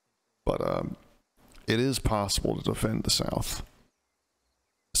 but it is possible to defend the south,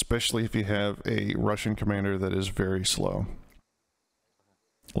 especially if you have a Russian commander that is very slow,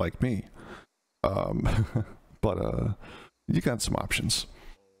 like me. But you got some options.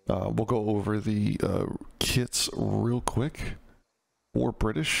 We'll go over the kits real quick. For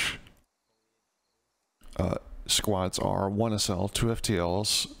British, squads are 1 SL, 2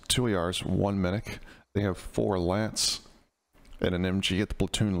 FTLs, 2 ARs, 1 medic. They have 4 lats and an MG at the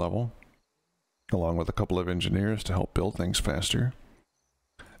platoon level, along with a couple of engineers to help build things faster.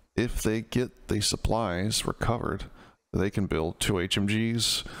 If they get the supplies recovered, they can build 2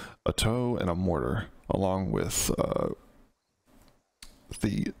 HMGs, a tow, and a mortar, along with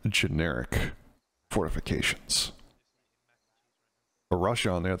the generic fortifications. Russia,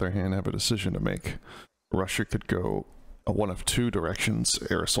 on the other hand, have a decision to make. Russia could go one of 2 directions.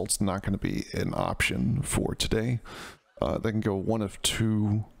 Air assault's not going to be an option for today. They can go one of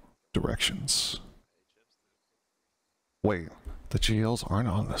 2 directions. Wait, the GLs aren't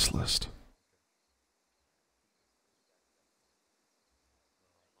on this list.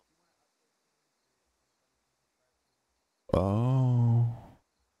 Oh.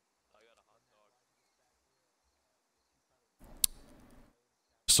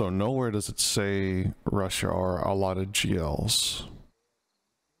 So nowhere does it say Russia are allotted GLs.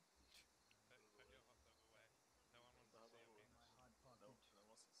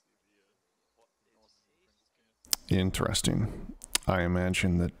 Interesting. I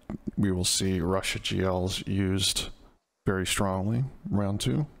imagine that we will see Russia GLs used very strongly round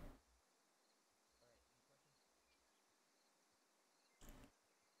 2.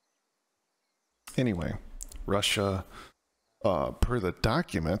 Anyway, Russia, per the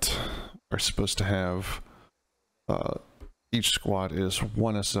document, are supposed to have each squad is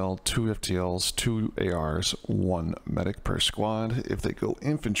 1 SL, 2 FTLs, 2 ARs, 1 medic per squad. If they go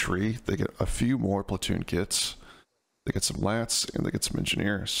infantry, they get a few more platoon kits. They get some lats and they get some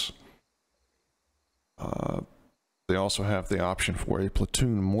engineers. They also have the option for a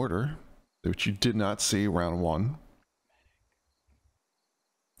platoon mortar, which you did not see round 1.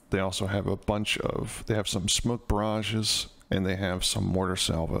 They also have a bunch of, they have some smoke barrages, and they have some mortar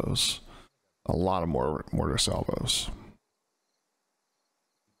salvos. A lot of mortar salvos.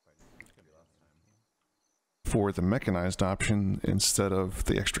 for the mechanized option instead of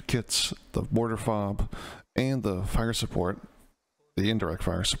the extra kits, the border fob, and the fire support, the indirect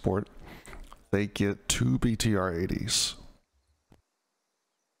fire support, they get 2 BTR 80s.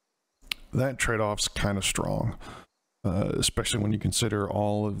 That trade-off's kind of strong, especially when you consider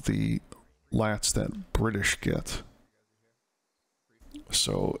all of the lats that British get.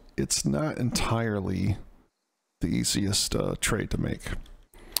 So it's not entirely the easiest trade to make.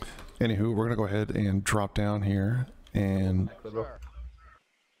 Anywho, we're gonna go ahead and drop down here and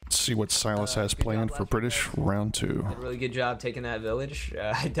see what Silas has planned for British round 2. Did a really good job taking that village.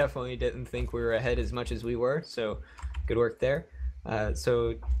 I definitely didn't think we were ahead as much as we were, so good work there.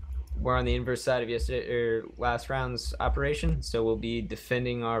 So we're on the inverse side of last round's operation, so we'll be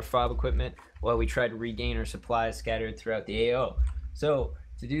defending our fob equipment while we try to regain our supplies scattered throughout the AO. So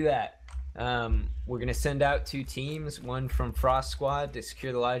to do that, we're going to send out 2 teams, one from Frost Squad to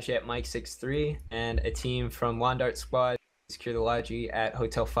secure the lodge at Mike 6-3, and a team from Londart Squad to secure the lodge at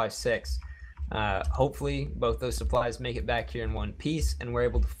Hotel 5-6. Hopefully both those supplies make it back here in one piece and we're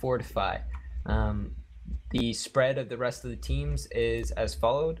able to fortify. The spread of the rest of the teams is as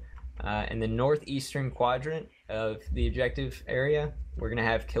followed. In the northeastern quadrant of the objective area, we're going to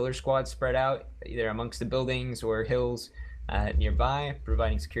have killer squads spread out either amongst the buildings or hills nearby,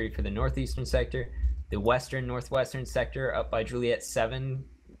 providing security for the northeastern sector. The western northwestern sector up by Juliet 7,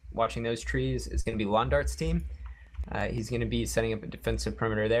 watching those trees, is going to be Londart's team. He's going to be setting up a defensive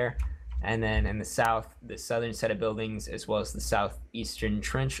perimeter there. And then in the south, the southern set of buildings, as well as the southeastern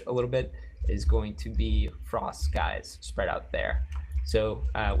trench a little bit, is going to be Frost's guys spread out there. So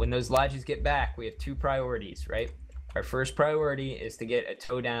when those lodges get back, we have 2 priorities, right? Our first priority is to get a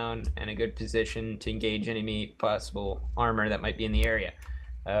toe down and a good position to engage enemy possible armor that might be in the area.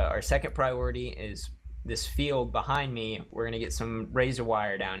 Our second priority is this field behind me. We're going to get some razor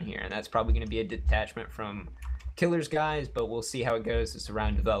wire down here, and that's probably going to be a detachment from Killer's guys, but we'll see how it goes as the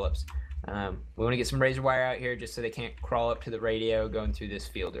round develops. We want to get some razor wire out here just so they can't crawl up to the radio going through this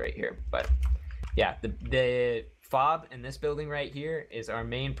field right here. But yeah, the fob in this building right here is our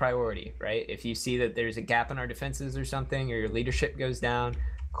main priority, right? If you see that there's a gap in our defenses or something, or your leadership goes down,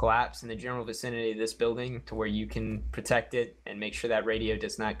 collapse in the general vicinity of this building to where you can protect it and make sure that radio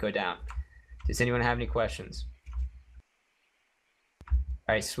does not go down. Does anyone have any questions?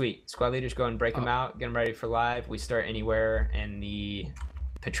 All right, sweet. Squad leaders, go and break them out, get them ready for live. We start anywhere in the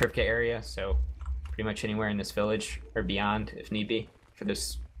Petrivka area, so pretty much anywhere in this village or beyond if need be for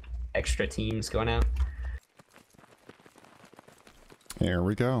those extra teams going out. Here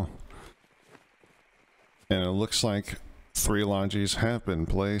we go. And it looks like 3 lodges have been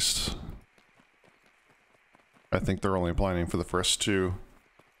placed. I think they're only planning for the first 2.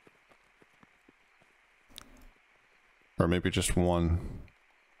 Or maybe just 1.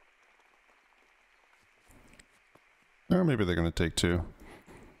 Or maybe they're going to take 2.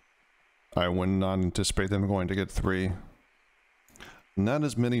 I would not anticipate them going to get 3. Not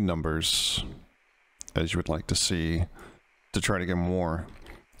as many numbers as you would like to see to try to get more.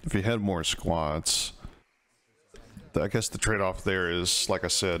 If you had more squads, I guess the trade-off there is, like I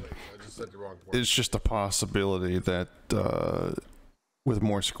said, it's just a possibility that with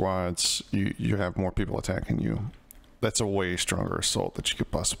more squads, you have more people attacking you. That's a way stronger assault that you could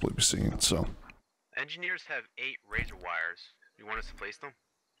possibly be seeing, so. Engineers have 8 razor wires. You want us to place them?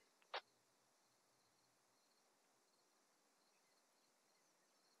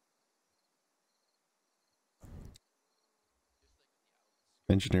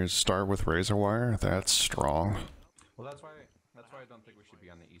 Engineers start with razor wire. That's strong. Well, that's why I don't think we should be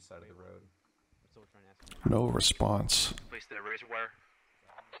on the east side of the road. No response. Place the razor wire.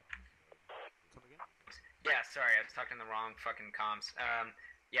 Yeah, sorry, I was talking the wrong fucking comms.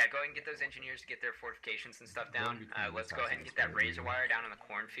 Yeah, go ahead and get those engineers to get their fortifications and stuff down. Let's go ahead and get that razor wire down in the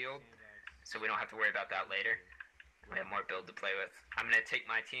cornfield, so we don't have to worry about that later. We have more build to play with. I'm gonna take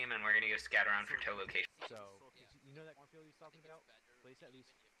my team and we're gonna go scout around for tow location. So, you know that cornfield he's talking about? Place at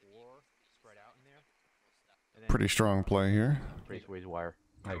least 4 spread out in there. Pretty strong play here. Raise wire.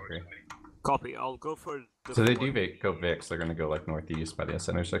 I agree. Copy. I'll go for. So they do go Vix. They're gonna go like northeast by the S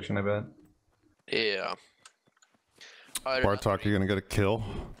intersection, I bet. Yeah. Bartok, you're gonna get a kill.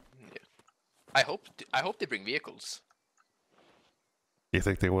 Yeah. I hope they bring vehicles. You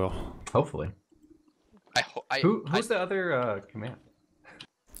think they will? Hopefully. Who's the other command?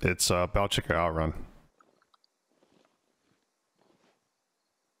 It's Balchika Outrun.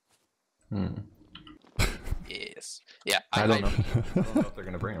 Yes. Yeah. I don't know. I don't know if they're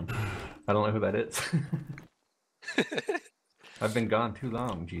gonna bring him. I don't know who that is. I've been gone too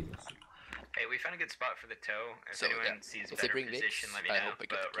long, Jesus. Hey, we found a good spot for the tow. If So, anyone yeah, sees a if they better bring position, Vicks, let me I know. hope I get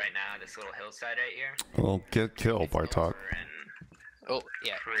But the right now, this little hillside right here, Well, get killed, Bartok. Oh,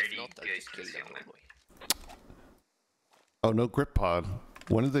 yeah, pretty if not, I'll good just kill them concealment. all the way. Oh, no grip pod.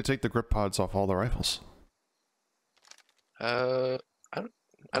 When did they take the grip pods off all the rifles? I don't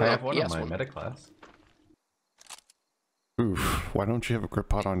I know. have one He on has my one. meta class. Oof. Why don't you have a grip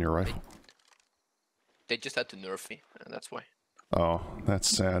pod on your rifle? They just had to nerf me, and that's why. Oh, that's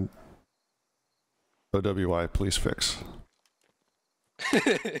sad. OWI, please fix.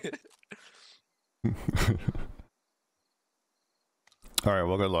 Alright,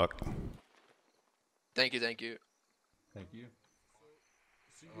 well, good luck. Thank you, thank you. Thank you.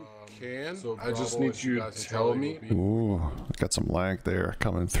 I just need you to tell me. Ooh, got some lag there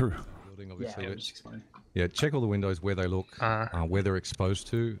coming through. Building, obviously, yeah, check all the windows where they look, where they're exposed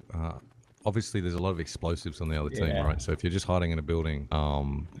to. Obviously, there's a lot of explosives on the other team, right? So if you're just hiding in a building,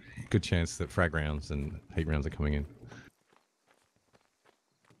 good chance that frag rounds and heat rounds are coming in.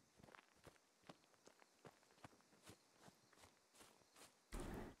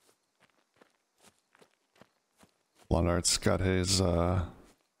 Leonard's got his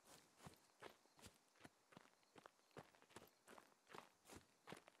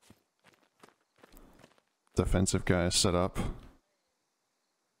defensive guys set up.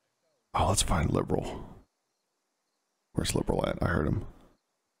 Oh, let's find Liberal. Where's Liberal at? I heard him.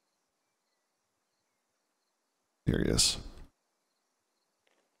 Here he is.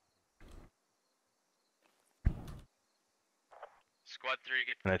 Squad 3,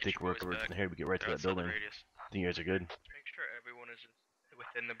 get. And I think we're here. We get right to that building. I think you guys are good. Make sure everyone is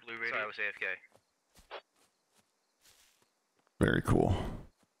within the blue radius. Sorry, I was AFK. Very cool.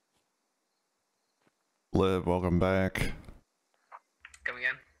 Liv, welcome back. Come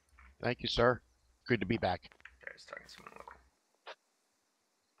again? Thank you, sir. Good to be back. Sorry, I was talking to someone local.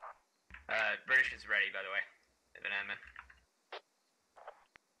 British is ready, by the way. They have an admin.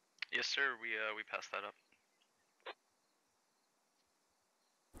 Yes, sir. We passed that up.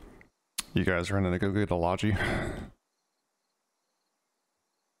 You guys ready to go get a logi?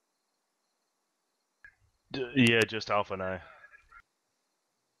 Yeah, just Alpha and I.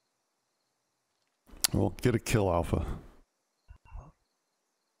 Well, get a kill, Alpha.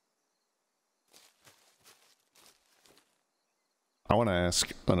 I want to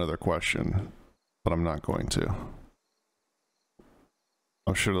ask another question, but I'm not going to.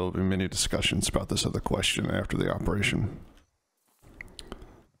 I'm sure there'll be many discussions about this other question after the operation.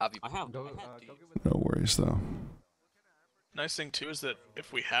 No worries, though. Nice thing too is that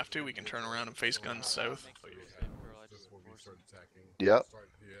if we have to, we can turn around and face guns south. Yep.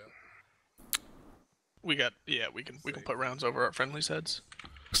 We can put rounds over our friendly's heads.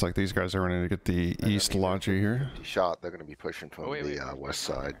 Looks like these guys are running to get the east logi here. Shot. They're going to be pushing from the west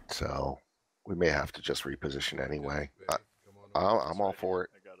side, so we may have to just reposition anyway. I'm all for it.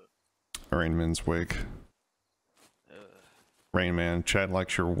 Rainman's wig. Rainman, Chad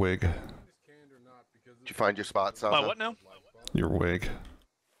likes your wig. Did you find your spot, Salva? What now? Your wig.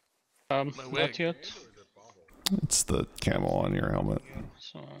 Not yet. It's the camo on your helmet.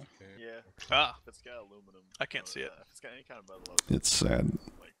 Yeah. It's got aluminum. I can't see it. It's got any kind of metal logo. It's sad.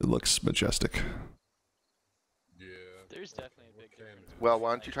 It looks majestic. Yeah. There's definitely a big difference. Well,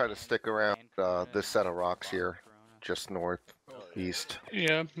 why don't you try to stick around this set of rocks here, just north, east.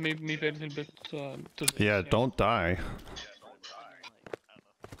 Yeah, maybe a little bit. Yeah, don't die.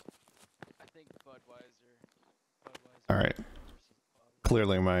 Alright.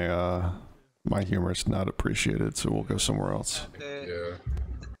 Clearly my my humor is not appreciated, so we'll go somewhere else.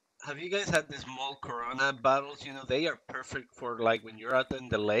 Have you guys had the small Corona bottles? You know, they are perfect for like when you're out in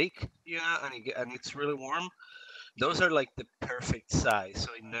the lake, and it's really warm. Those are like the perfect size,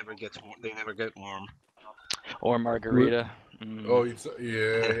 so it never gets warm. They never get warm. Or margarita. Oh,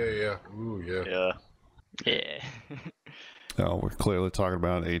 yeah. Ooh, yeah. Yeah. No, we're clearly talking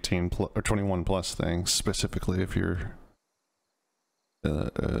about 18 or 21 plus things, specifically if you're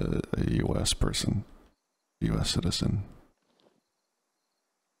a U.S. person, U.S. citizen.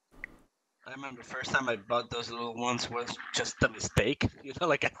 I remember first time I bought those little ones was just a mistake. You know,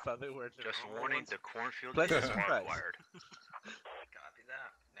 like I thought they were just warning, the cornfield is is barbed wired. Copy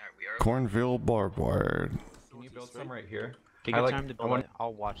that. There we are. Cornfield barbed wired. Can you build some right here? Take your time to build it.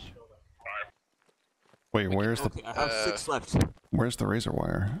 I'll watch. Wait, where's the? I have 6 left. Where's the razor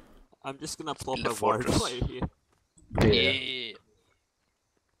wire? I'm just gonna plop a wire right here. Yeah.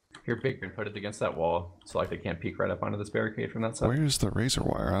 Here, Bigman, put it against that wall, so like they can't peek right up onto this barricade from that side. Where's the razor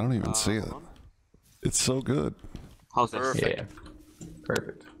wire? I don't even see it. It's so good. How's that? Perfect. Yeah.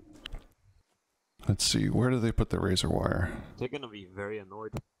 Perfect. Let's see. Where do they put the razor wire? They're gonna be very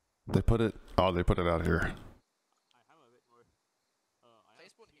annoyed. They put it. Oh, they put it out here.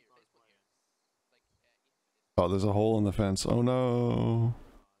 Oh, there's a hole in the fence. Oh no.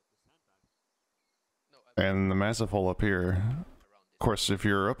 And the massive hole up here. Of course, if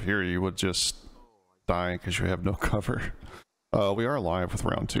you're up here, you would just die because you have no cover. We are live with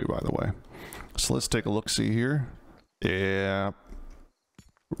round 2, by the way. So let's take a look-see here. Yeah.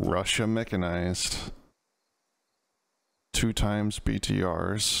 Russia mechanized. 2 times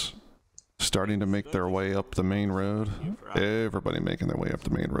BTRs. Starting to make their way up the main road. Everybody making their way up the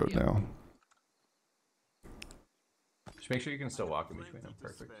main road now. Just make sure you can still walk in between them.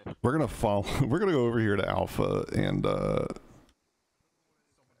 Perfect. We're gonna follow. We're gonna go over here to Alpha and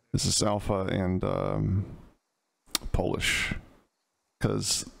this is Alpha and Polish,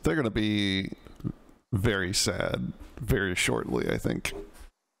 because they're gonna be very sad very shortly, I think,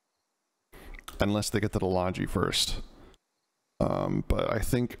 unless they get to the Logi first. But I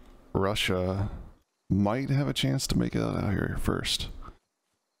think Russia might have a chance to make it out here first.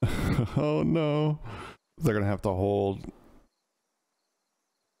 Oh no. They're gonna have to hold.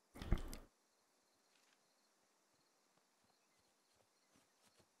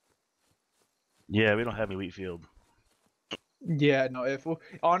 Yeah, we don't have any wheat field. Yeah, no.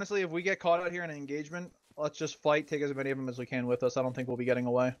 Honestly, if we get caught out here in an engagement, let's just fight, take as many of them as we can with us. I don't think we'll be getting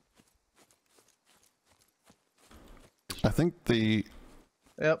away. I think they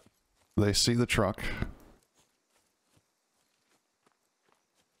see the truck.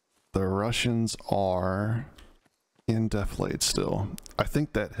 The Russians are in deflate still. I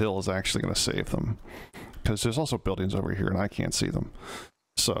think that hill is actually going to save them, because there's also buildings over here and I can't see them.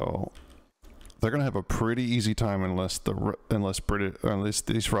 So they're going to have a pretty easy time unless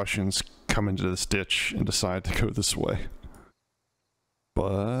these Russians come into this ditch and decide to go this way.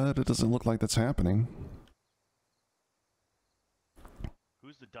 But it doesn't look like that's happening.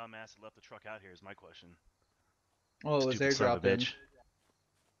 Who's the dumbass that left the truck out here is my question. Oh, it was airdropped in.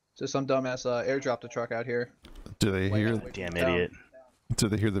 So some dumbass airdropped the truck out here. Do they hear? Damn idiot. Do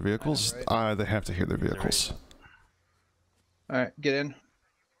they hear the vehicles? They have to hear their vehicles. Alright, get in.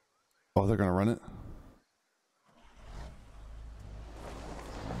 Oh, they're gonna run it?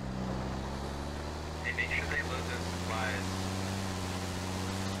 Hey, make sure they load those supplies.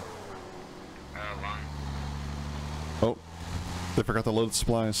 Long. Oh, they forgot to load the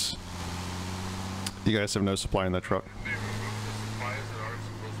supplies. You guys have no supply in that truck.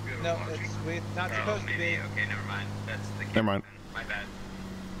 No, we're not supposed to be. Okay, never mind. That's the Never mind. My bad.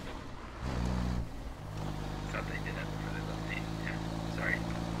 Thought they did that before they left me. Yeah, sorry.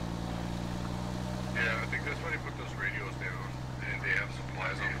 Yeah, I think that's why they put those radios down. And they have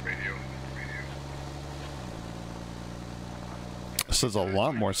supplies on the radio. This is a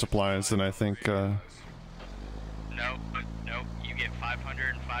lot more supplies than I think. No, you get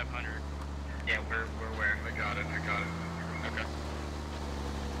 500 and 500. Yeah, we're where? I got it. Okay.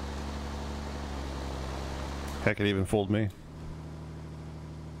 Heck, it even fooled me.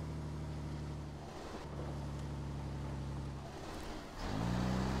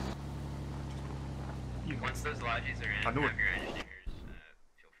 Once those lodges are in, have your engineers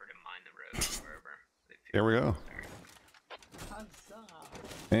feel free to mine the road wherever. Here we go.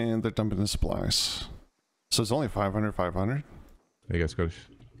 And they're dumping the supplies. So it's only 500, 500? Hey guys, Scottish.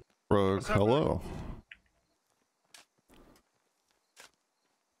 Rogue, hello.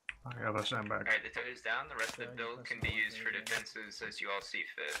 Yeah, let's stand back. Alright, the tow is down. The rest of the build can be used for defenses as you all see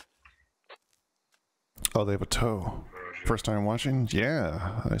fit. Oh, they have a tow. First time watching?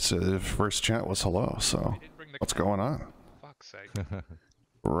 Yeah. I said first chat was hello, so what's going on? Fuck's sake.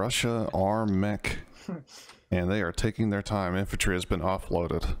 Russia are mech. And they are taking their time. Infantry has been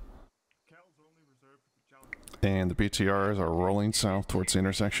offloaded. And the BTRs are rolling south towards the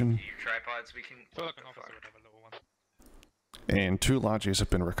intersection. Tripods, we can. And 2 lodges have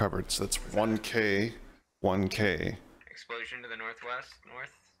been recovered, so that's 1K, 1K. Explosion to the northwest, north.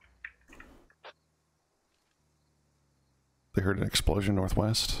 They heard an explosion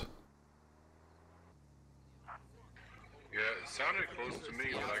northwest. Yeah, it sounded close to me,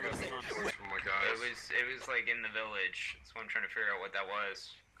 but I got no reports from my guys. It was like in the village. That's why I'm trying to figure out what that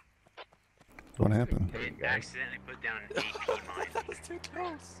was. What happened? It accidentally put down an AP mine. That's too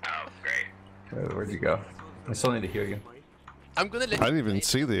close. Oh, great. Where'd you go? I still need to hear you. I'm gonna let I didn't even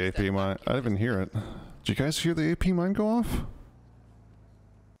see the AP mine. I didn't even hear it. Did you guys hear the AP mine go off?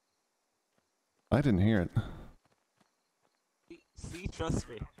 I didn't hear it. See, trust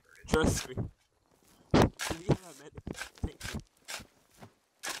me. Trust me. We have a medic. Thank you.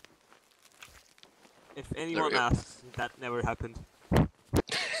 If anyone asks, that never happened.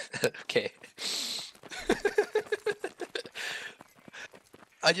 Okay.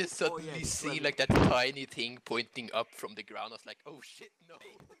 I just suddenly see like that tiny thing pointing up from the ground. I was like, oh shit, no.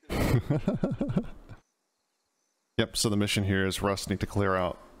 Yep, so the mission here is Russ need to clear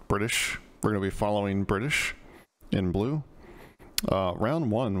out British. We're going to be following British in blue. Round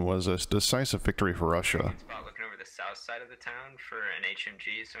 1 was a decisive victory for Russia. Spot looking over the south side of the town for an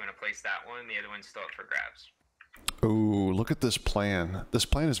HMG, so I'm going to place that one. The other one's still up for grabs. Ooh, look at this plan. This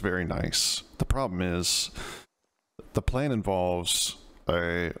plan is very nice. The problem is, the plan involves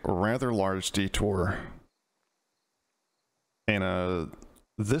a rather large detour. And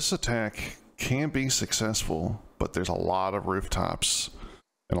this attack can be successful, but there's a lot of rooftops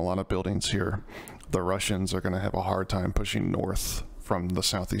and a lot of buildings here. The Russians are going to have a hard time pushing north from the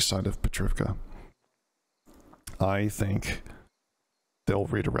southeast side of Petrivka. I think they'll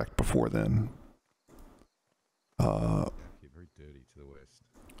redirect before then. Very dirty to the west.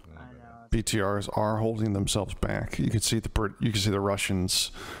 BTRs are holding themselves back. You can see the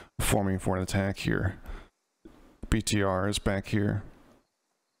Russians forming for an attack here. BTR is back here.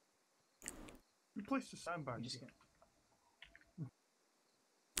 You placed a sandbag.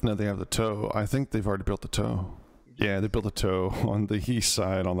 No, they have the tow. I think they've already built the tow. Yeah, they built a tow on the east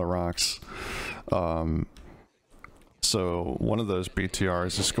side on the rocks. So one of those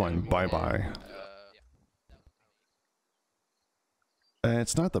BTRs is going bye-bye.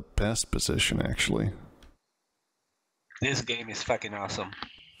 It's not the best position, actually. This game is fucking awesome.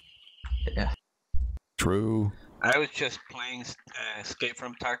 Yeah. True. I was just playing Escape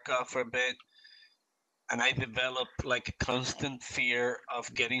from Tarkov for a bit, and I developed like a constant fear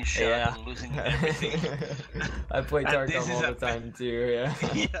of getting shot and losing everything. I play Tarkov all the time too, yeah.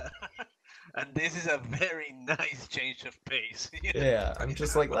 Yeah. And this is a very nice change of pace. Yeah, I'm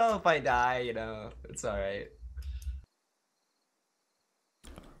just like, well, if I die, you know, it's alright.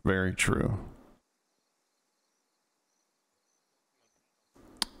 Very true.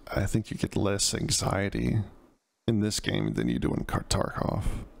 I think you get less anxiety in this game than you do in Tarkov.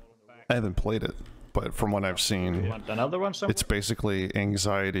 I haven't played it, but from what I've seen, Want another one somewhere? it's basically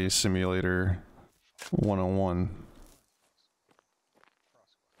Anxiety Simulator 101.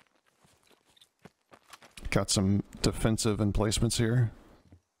 Got some defensive emplacements here.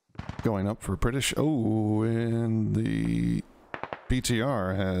 Going up for British. Oh, and the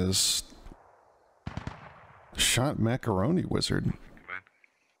BTR has shot Macaroni Wizard.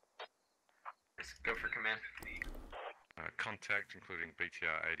 Go for command. Contact including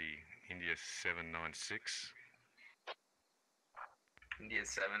BTR 80, India 796. India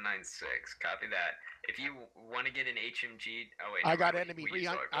 796. Copy that. If you want to get an HMG, oh wait. I got enemy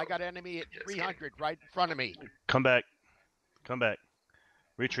 300. I got enemy at 300 right in front of me. Come back. Come back.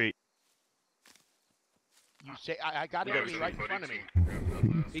 Retreat. You say I got enemy right in front of me.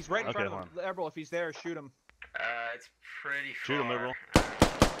 He's right in front of him. Liberal, if he's there, shoot him. It's pretty far. Shoot him, Liberal.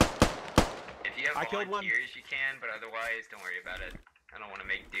 If you have volunteers, you can, but otherwise, don't worry about it. I don't want to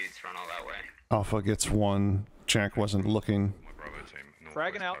make dudes run all that way. Alpha gets one. Jack wasn't looking.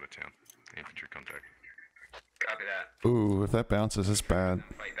 Fragging out. Infantry contact. Copy that. Ooh, if that bounces, it's bad.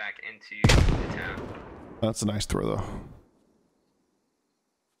 Fight back into the town. That's a nice throw, though.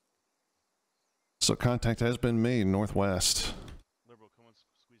 So contact has been made northwest. Liberal, come on,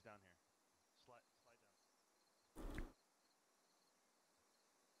 squeeze down here. Slide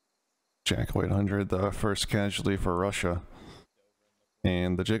down. Jack 800, the first casualty for Russia.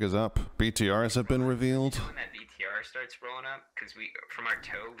 And the jig is up. BTRs have been revealed. When that BTR starts rolling up, because from our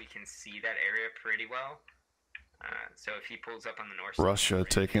tow, we can see that area pretty well. So if he pulls up on the north side... Russia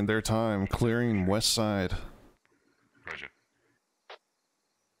taking their time, clearing west side. Roger.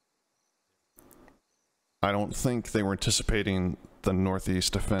 I don't think they were anticipating the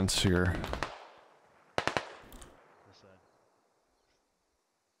northeast defense here.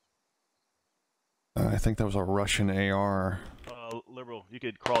 I think that was a Russian AR. Liberal, you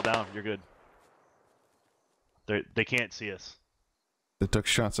could crawl down. You're good. They can't see us. They took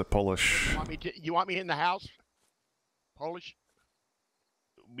shots at Polish. You want me in the house? Polish?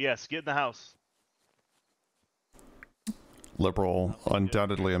 Yes, get in the house. Liberal,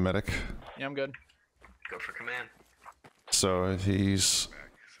 undoubtedly a medic. Yeah, I'm good. Go for command. So he's... So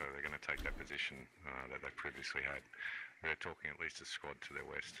they're going to take that position that they previously had. We're talking at least a squad to their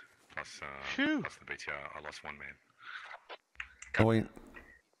west. Plus the BTR, I lost one man. Oh wait.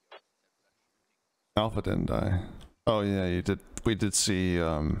 Alpha didn't die. Oh yeah, you did. We did see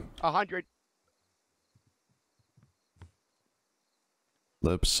 100.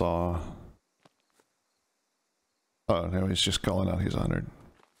 Lib saw. Oh no, he's just calling out he's 100.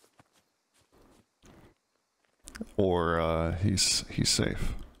 Or he's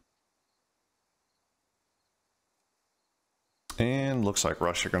safe. And looks like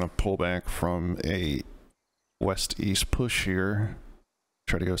Russia are going to pull back from a west-east push here.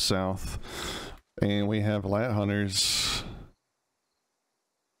 Try to go south. And we have lat hunters,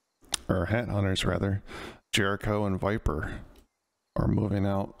 or hat hunters rather, Jericho and Viper are moving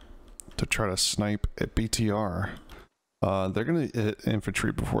out to try to snipe at BTR. They're going to hit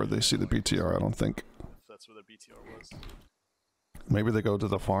infantry before they see the BTR, I don't think. That's where the BTR was. Maybe they go to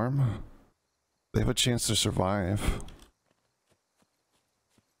the farm. They have a chance to survive.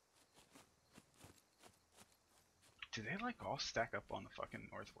 Do they like all stack up on the fucking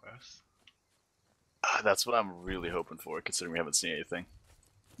northwest? That's what I'm really hoping for, considering we haven't seen anything.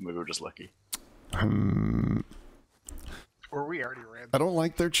 Maybe we're just lucky. Or we already ran. I don't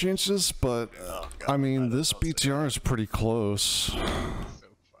like their chances, but I mean, this BTR is pretty close. Go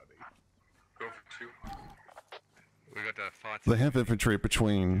for 2. We got a fight. They have infantry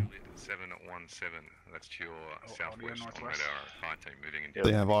between. 717. That's to your southwest on radar. Fight team moving in.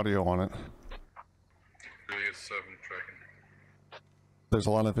 They have audio on it. Julius 7 tracking. There's a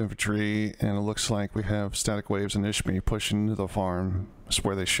lot of infantry, and it looks like we have static waves and Ishmi pushing into the farm. It's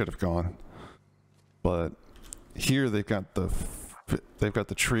where they should have gone, but here they've got the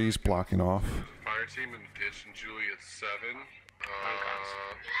trees blocking off. Fire team engaged in Juliet 7.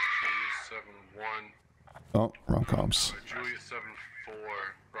 Juliet 7-1. Oh, wrong comms. Juliet 7-4.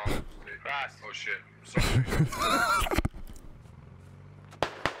 Bravo. Oh shit. Sorry.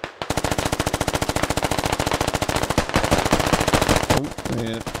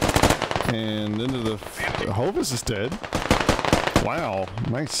 And into the Hovis is dead. Wow,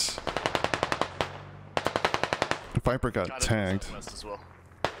 nice. Viper got tagged. As well.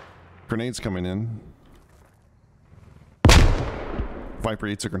 Grenades coming in. Viper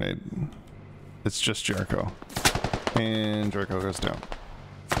eats a grenade. It's just Jericho. And Jericho goes down.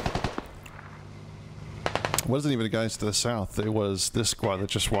 It wasn't even the guys to the south. It was this squad that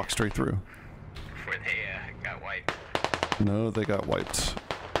just walked straight through. Before they got wiped. No, they got wiped.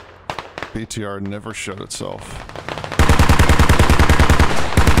 BTR never showed itself.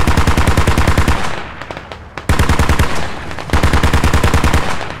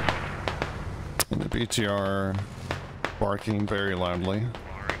 And the BTR barking very loudly.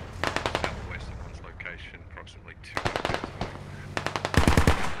 Southwest of one's location, approximately 2 meters away.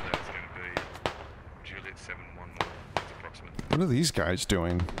 That's going to be Juliet 711. That's approximate. What are these guys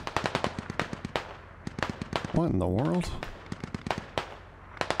doing? What in the world?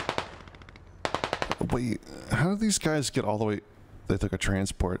 Wait, how did these guys get all the way? They took a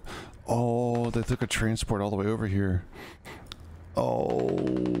transport. Oh, they took a transport all the way over here.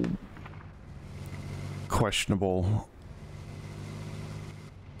 Oh. Questionable.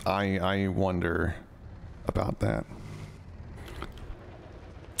 I wonder about that.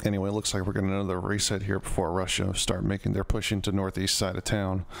 Anyway, it looks like we're getting another reset here before Russia start making their push into northeast side of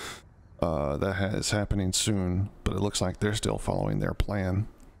town. That is happening soon, but it looks like they're still following their plan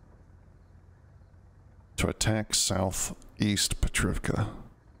to attack southeast Petrivka.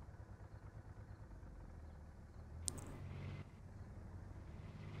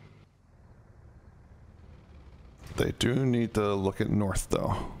 They do need to look at north,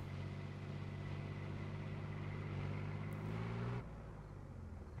 though.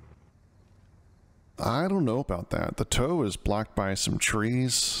 I don't know about that. The toe is blocked by some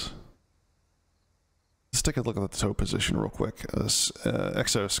trees. Let's take a look at the toe position real quick.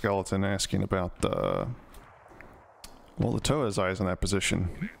 Exoskeleton asking about the... Well, the toe has eyes in that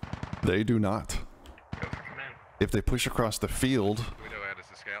position. They do not. If they push across the field,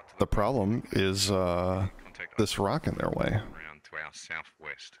 the problem is this rock in their way. Around to our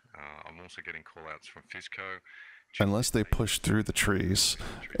southwest. I'm also getting call-outs from Fisco. Unless they push through the trees,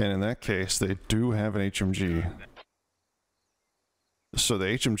 and in that case, they do have an HMG. So the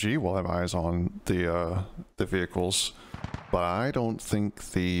HMG will have eyes on the vehicles, but I don't think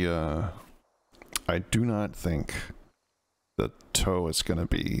I do not think the tow is going to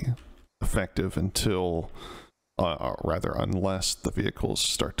be effective until, rather, unless the vehicles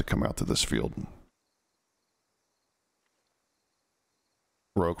start to come out to this field.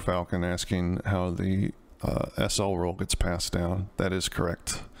 Rogue Falcon asking how the SL roll gets passed down. That is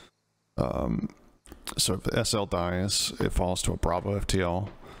correct. So if the SL dies, it falls to a Bravo FTL.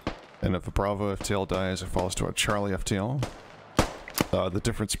 And if a Bravo FTL dies, it falls to a Charlie FTL. The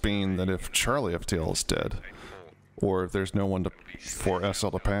difference being that if Charlie FTL is dead, or if there's no one for SL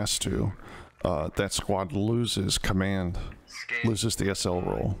to pass to, that squad loses command, loses the SL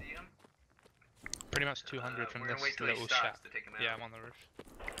role. Pretty much 200 from this little shack. Yeah, I'm on the roof.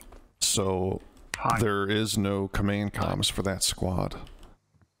 So there is no command comms for that squad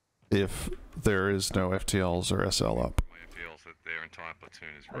if there is no FTLs or SL up. their entire platoon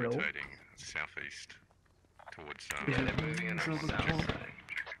is Hello? rotating southeast towards. They're moving in on the south side.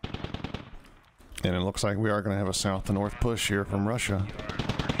 And it looks like we are going to have a south to north push here from Russia.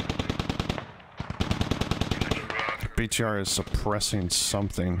 BTR is suppressing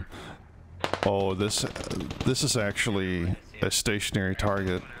something. Oh, this is actually a stationary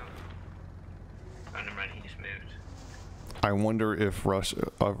target. I wonder if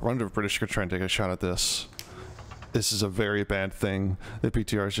British could try and take a shot at this. This is a very bad thing. The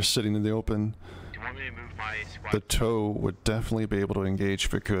BTR is just sitting in the open. Do you want me to move my squad? The TOW would definitely be able to engage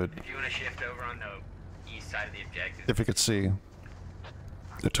if it could. If you want to shift over on the east side of the objective. If it could see.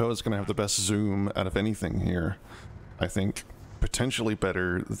 The TOW is going to have the best zoom out of anything here. I think potentially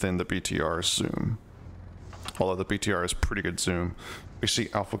better than the BTR's zoom. Although the BTR is pretty good zoom. We see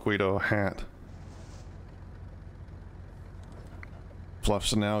Alpha Guido hat.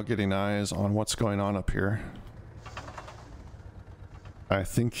 Fluff's now getting eyes on what's going on up here. I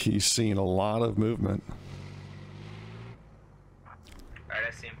think he's seeing a lot of movement. Alright,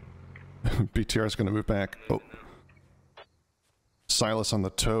 I see him. BTR is going to move back. Oh. Silas on the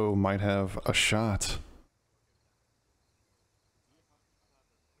TOW might have a shot.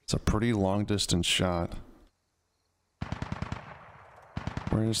 It's a pretty long distance shot.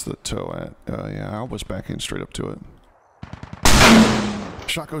 Where's the TOW at? Yeah, I was backing straight up to it.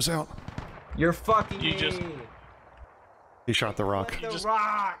 Shot goes out. You're fucking You just- me. He shot the rock. The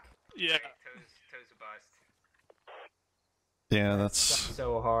rock. Yeah. Toes a bust. Yeah, that's...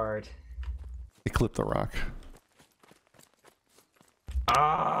 So hard. He clipped the rock.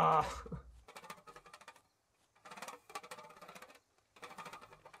 Ah.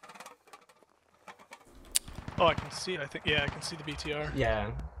 Oh, I can see. I think. Yeah, I can see the BTR. Yeah.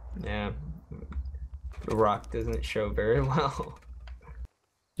 Yeah. The rock doesn't show very well.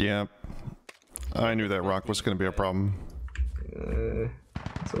 Yeah. I knew that rock was going to be a problem.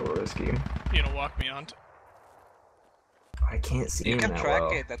 It's a little risky. You gonna walk me on? I can't see You him can that track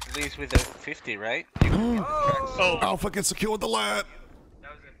well. it at least with a 50, right? You can get the tracks. Oh, Alpha gets the kill with the lat.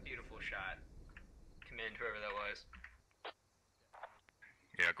 That was a beautiful shot. Commend whoever that was.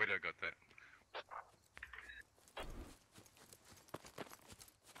 Yeah, Guido got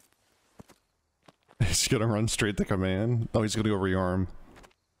that. He's going to run straight to command. Oh, he's going to go rearm.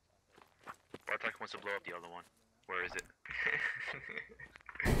 Bartek wants to blow up the other one. Where is it?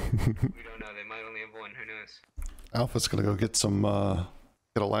 We don't know. They might only have one. Who knows? Alpha's going to go get some,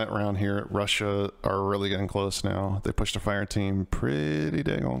 get a lat round here. Russia are really getting close now. They pushed a fire team pretty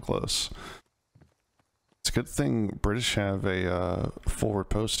dang on close. It's a good thing British have a forward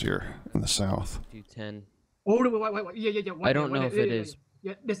post here in the south. Do 10. Oh, wait. Yeah. I don't know if it is.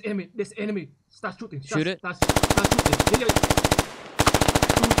 Yeah, this enemy. Start shooting. Shoot it. Start shooting. Yeah.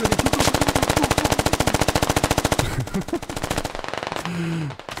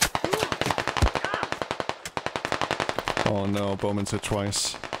 Oh no, Bowman's hit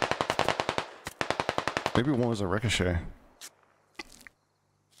twice. Maybe one was a ricochet.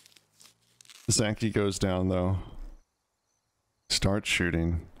 Zanky goes down though. Start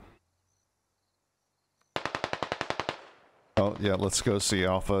shooting. Oh yeah, let's go see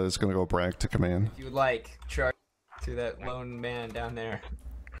Alpha is gonna go brag to command. If you would like, charge to that lone man down there.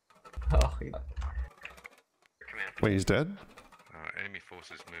 Oh, Wait, he's dead? Enemy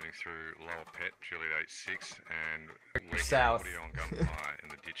forces moving through Lower Pet, Juliet 86, and Lake South. Audio on gunfire in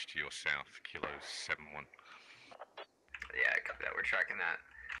the ditch to your south, Kilo 71. Yeah, copy that. We're tracking that.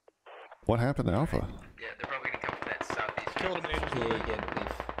 What happened to Alpha? Yeah, they're probably gonna come from that southeast. Killed him. Yeah, you did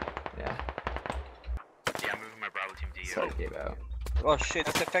leave. Yeah. Yeah, I'm moving my Bravo team to you. So gave out. Oh shit,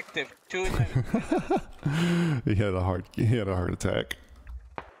 it's effective. 2 He had a heart attack.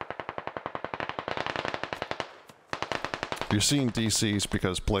 You're seeing DCs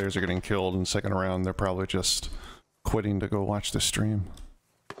because players are getting killed in second round. They're probably just quitting to go watch the stream.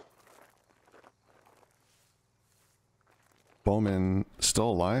 Bowman, still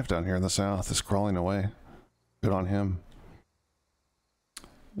alive down here in the south, is crawling away. Good on him.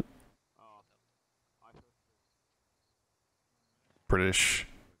 British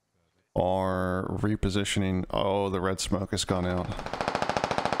are repositioning. Oh, the red smoke has gone out.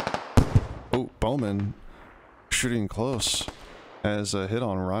 Oh, Bowman shooting close as a hit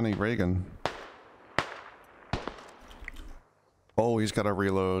on Ronnie Reagan. Oh, he's got to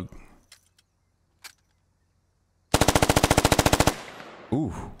reload.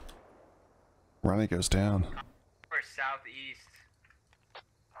 Ooh. Ronnie goes down. We're southeast.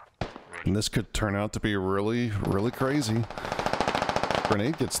 And this could turn out to be really, really crazy.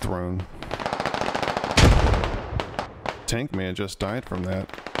 Grenade gets thrown. Tank man just died from that.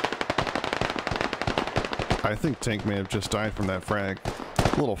 I think Tank may have just died from that frag.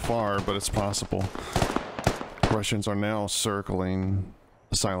 A little far, but it's possible. Russians are now circling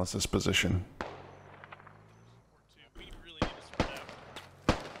Silas's position.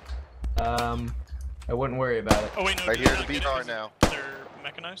 I wouldn't worry about it. Oh wait, no, Right here, the BTR now. They're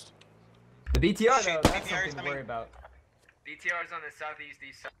mechanized. The BTR, Shit, though, that's BTR is something to coming. worry about. BTR's on the southeast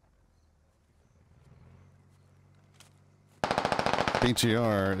east side.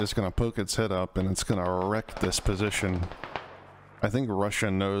 BTR is going to poke its head up and it's going to wreck this position. I think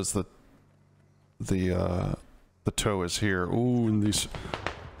Russia knows that the tow is here. Ooh, and these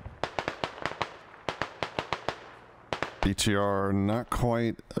BTR not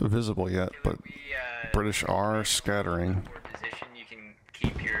quite visible yet, but British are scattering. Position, you can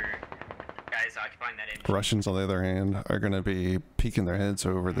keep your guys occupying that image. Russians, on the other hand, are going to be peeking their heads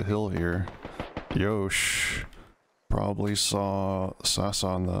over the hill here. Yosh probably saw Sasa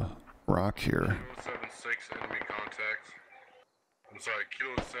on the rock here. 76 enemy contact. I'm sorry,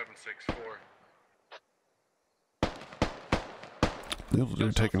 Kilo 764.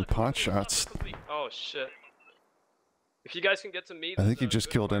 They're taking pot shots. Oh shit. If you guys can get to me, I think he just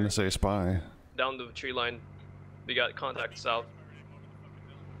killed NSA spy. down the tree line. We got contact south.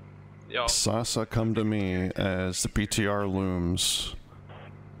 Yo. Sasa, come to me as the BTR looms.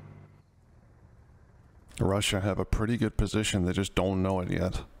 Russia have a pretty good position, they just don't know it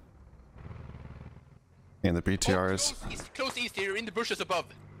yet. And the BTR is... Close east here, in the bushes above.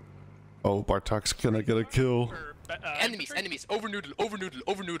 Oh, Bartok's gonna get a kill. Enemies, over noodle. 1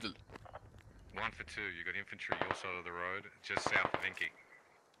 for 2, you got infantry your side of the road, just south of Inky.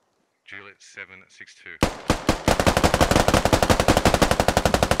 Juliet 762.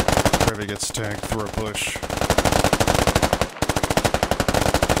 Trevi gets tagged through a bush.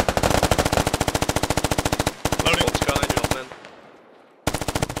 Loading. What's going on, gentlemen?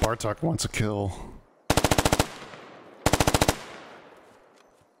 Bartok wants a kill.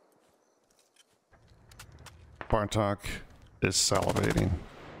 Bartok is salivating.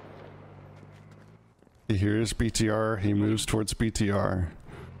 He hears BTR, he moves towards BTR.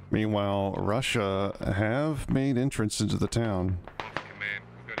 Meanwhile, Russia have made entrance into the town. Command,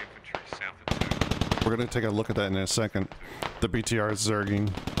 we've got infantry south of 2. We're gonna take a look at that in a second. The BTR is zerging.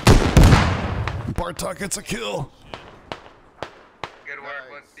 Bartok gets a kill! Good work,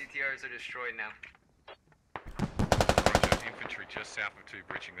 both BTRs are destroyed now. Roger, infantry just south of 2,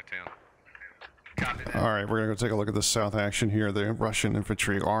 breaching the town. Copy that. Alright, we're gonna go take a look at the south action here. The Russian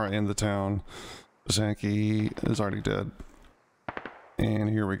infantry are in the town. Zanky is already dead. And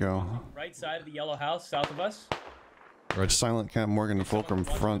here we go. Right side of the yellow house, south of us. Right. Silent Cap Morgan and Fulcrum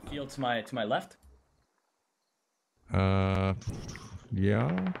front. Field to my left.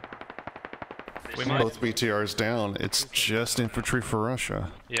 Yeah. Both BTRs down. It's just infantry for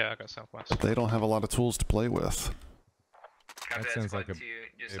Russia. Yeah, I got southwest. They don't have a lot of tools to play with. That sounds like it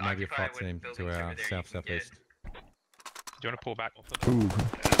might be a fight team to our south-southeast. Do you want to pull back off the Ooh.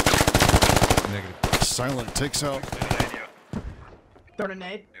 Negative. Silent takes out. Throw a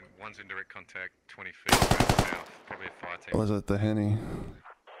nade. And one's in direct contact, 20 feet south, probably a fire team. Was it the Henny?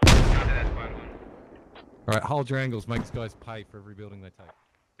 Alright, hold your angles, make these guys pay for every building they take.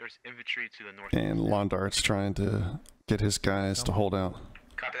 There's infantry to the north. And Londart's trying to get his guys to hold out.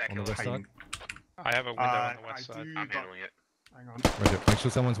 Copy that, On the west side? I have a window on the west side. I'm handling it. Hang on. Roger, make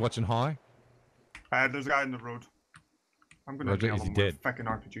sure someone's watching high. There's a guy in the road. I'm gonna Roger, nail is he him dead? with fucking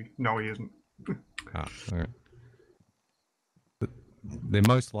RPG. No, he isn't. Ah, alright. They're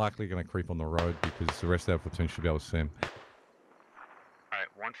most likely going to creep on the road because the rest of our platoon should be able to see him. Alright,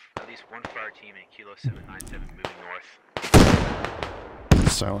 at least one fire team in Kilo 797 moving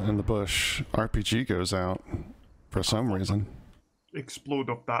north. Silent in the bush. RPG goes out for some reason.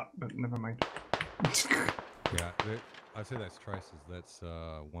 Explode up that, but never mind. Yeah, I see those traces. That's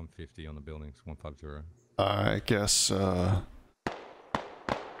 150 on the buildings, 150. I guess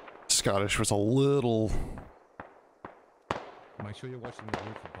Scottish was a little... Make sure you're watching the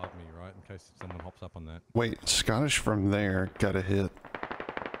roof above me, right? In case someone hops up on that. Wait, Scottish from there got a hit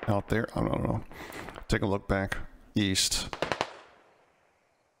out there? I don't know. Take a look back east.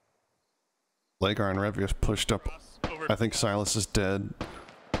 Lagar and Revius pushed up. I think Silas is dead.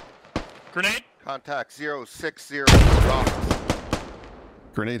 Grenade! Contact 060 rocks.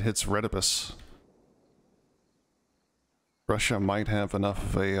 Grenade hits Redibus. Russia might have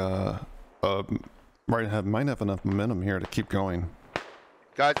enough of might have enough momentum here to keep going.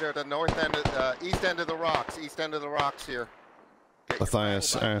 Guys are at the north end of east end of the rocks. East end of the rocks here.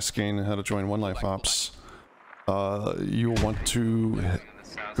 Matthias asking how to join One Life Ops. You'll want to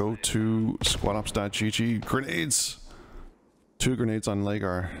go to squadops.gg. Grenades! 2 grenades on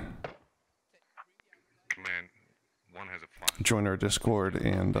Lagar. Command, join our Discord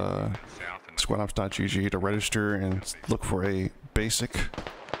and SquadOps.gg to register and look for a basic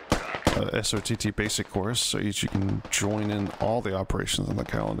SOTT basic course, so you can join in all the operations on the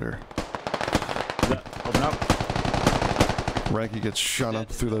calendar. Open up. Raggy gets shot up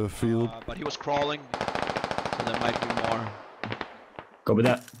through the field. But he was crawling, so there might be more. Copy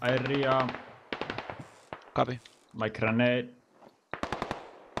that. Area. Copy. My grenade.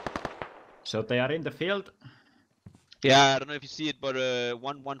 So they are in the field. Yeah, I don't know if you see it, but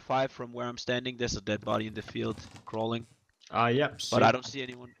 115 from where I'm standing, there's a dead body in the field crawling. Yep. But I don't see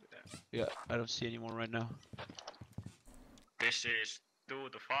anyone. Yeah, I don't see anyone right now. This is 2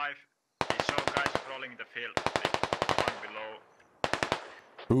 to 5. We saw guys crawling in the field. One below.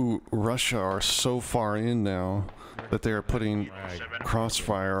 Ooh, Russia are so far in now that they are putting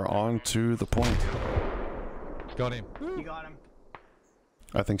crossfire onto the point. Got him. You got him.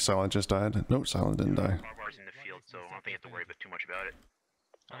 I think Silent just died. No, Silent didn't die. Barbar's in the field, so I don't think you have to worry too much about it.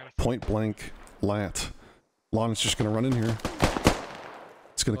 Point blank, lat. Lon is just gonna run in here.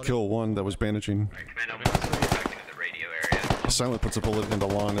 It's gonna kill one that was bandaging. Silent puts a bullet into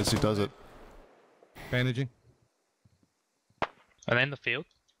Lon as he does it. Bandaging. Are they in the field?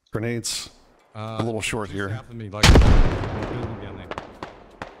 Grenades. A little short here. South of me, like building down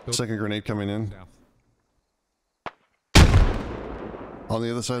there. Second grenade coming in. On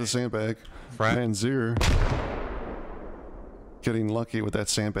the other side of the sandbag. Manzir getting lucky with that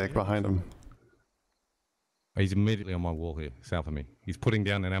sandbag behind him. He's immediately on my wall here, south of me. He's putting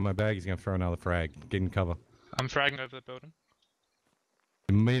down an ammo bag. He's going to throw another frag. Get in cover. I'm fragging over the building.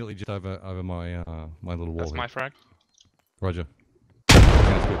 Immediately just over my my little wall. That's here. my frag. Roger.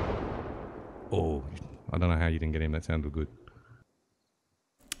 Sounds good. Oh, I don't know how you didn't get him. That sounded good.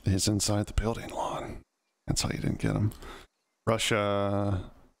 He's inside the building, Lon. That's how you didn't get him.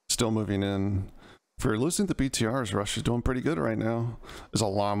 Russia still moving in. If you're losing the BTRs, Russia's doing pretty good right now. There's a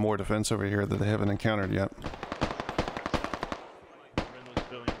lot more defense over here that they haven't encountered yet.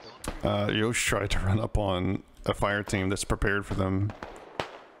 Yosh tried to run up on a fire team that's prepared for them.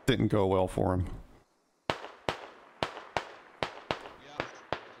 Didn't go well for him.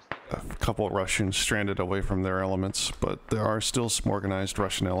 A couple of Russians stranded away from their elements, but there are still some organized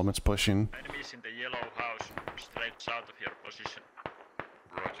Russian elements pushing. Enemies in the yellow house, straight south of your position.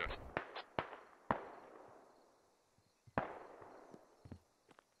 Roger.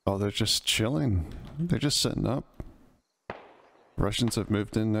 Oh, they're just chilling. They're just setting up. Russians have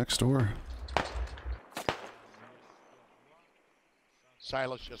moved in next door.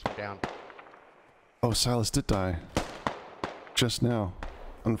 Silas just went down. Oh, Silas did die. Just now.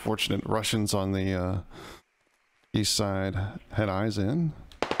 Unfortunate. Russians on the east side had eyes in.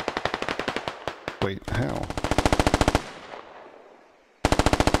 Wait, how?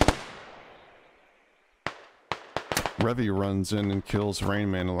 Revy runs in and kills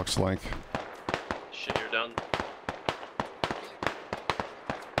Rainman, it looks like. Shit, you're done.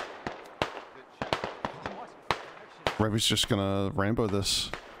 Revy's just gonna Rambo this.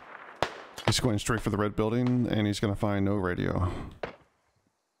 He's going straight for the red building, and he's gonna find no radio.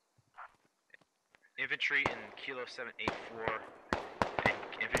 Infantry in Kilo 784 and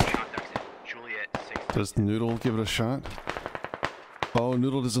infantry contacts in Juliet 6. Does Noodle give it a shot? Oh,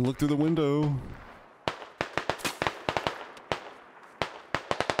 Noodle doesn't look through the window.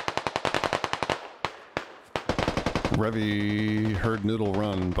 Revy heard Noodle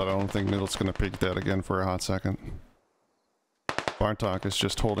run, but I don't think Noodle's gonna peek that again for a hot second. Bartok is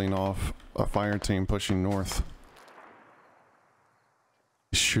just holding off a fire team pushing north.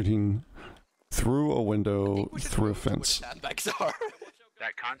 He's shooting through a window, through a fence.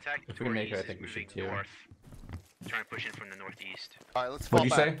 That contact we make it, I northeast think we is should moving too. north. Trying to push in from the northeast. Alright, let's What'd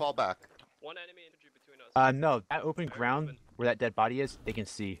fall you back, say? fall back. One enemy infantry between us. No, that open ground where that dead body is, they can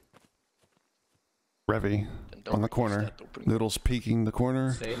see. Revy on the corner. Noodle's peeking the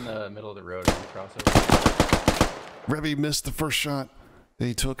corner. Stay in the middle of the road and cross over. Revy missed the first shot that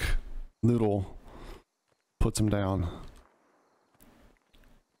he took. Noodle puts him down.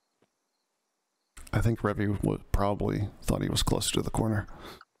 I think Revy probably thought he was closer to the corner.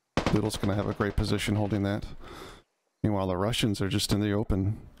 Noodle's going to have a great position holding that. Meanwhile, the Russians are just in the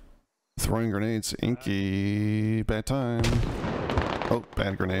open, throwing grenades. Inky, bad time. Oh,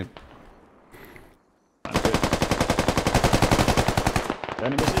 bad grenade.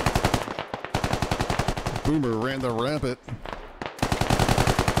 Boomer ran the rabbit.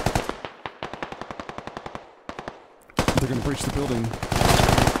 They're going to breach the building.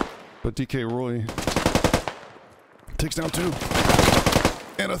 But DK Roy takes down two.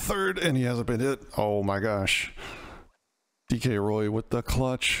 And a third, and he hasn't been hit. Oh my gosh. DK Roy with the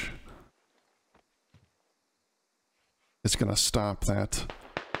clutch. is going to stop that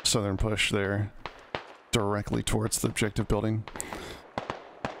southern push there directly towards the objective building.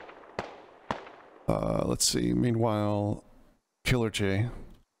 Let's see. Meanwhile, Killer J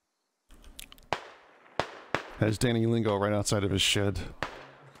has Danny Lingo right outside of his shed.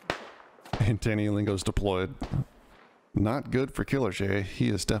 And Danny Lingo's deployed. Not good for Killer J. He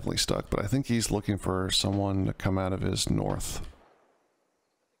is definitely stuck, but I think he's looking for someone to come out of his north.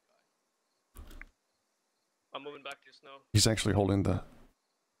 I'm moving back to you, Snow. He's actually holding the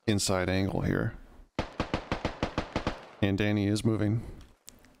inside angle here. And Danny is moving.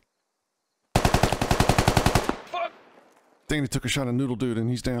 Fuck! Danny took a shot at Noodle Dude and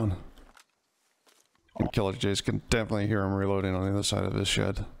he's down. And Killer J's can definitely hear him reloading on the other side of his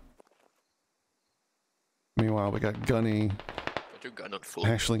shed. Meanwhile, we got Gunny,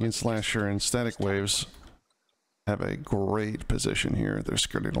 Ashling and Slasher and Static Waves have a great position here. They're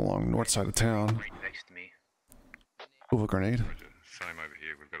skirting along north side of town. Ooh, a grenade. Same over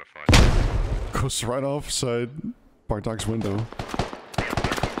here, we've got a fight. Goes right offside Bartok's window.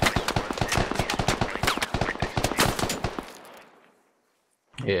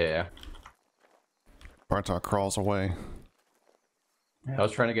 Yeah. Bartok crawls away. I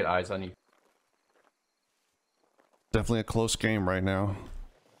was trying to get eyes on you. Definitely a close game right now.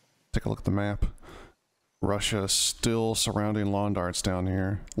 Take a look at the map. Russia still surrounding Lawn Darts down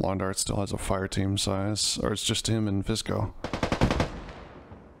here. Lawn Darts still has a fire team size, or it's just him and Visco.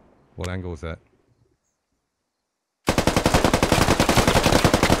 What angle is that?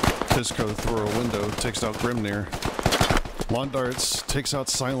 Visco through a window takes out Grimnir. Lawn Darts takes out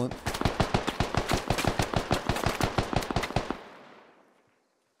Silent.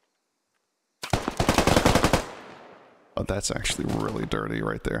 Oh, that's actually really dirty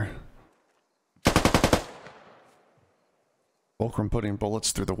right there. Fulcrum putting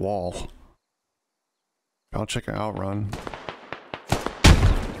bullets through the wall. I'll check an outrun.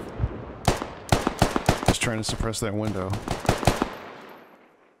 Just trying to suppress that window.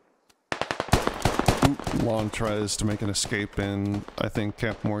 Oop, Lon tries to make an escape and I think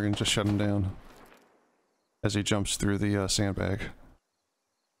Cap Morgan just shut him down as he jumps through the sandbag.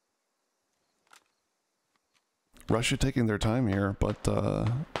 Russia taking their time here, but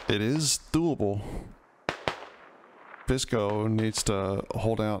it is doable. Visco needs to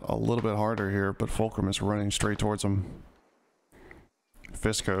hold out a little bit harder here, but Fulcrum is running straight towards him.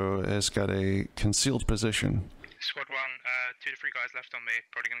 Visco has got a concealed position. Squad 1, 2 to 3 guys left on me,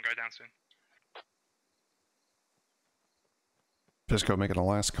 probably gonna go down soon. Visco making a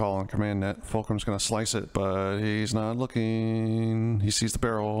last call on command net. Fulcrum's gonna slice it, but he's not looking. He sees the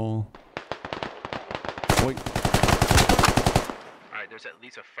barrel. Wait. Alright, there's at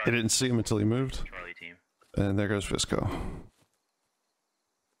least a I didn't see him until he moved. Charlie team. And there goes Visco.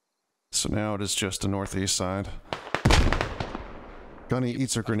 So now it is just the northeast side. Gunny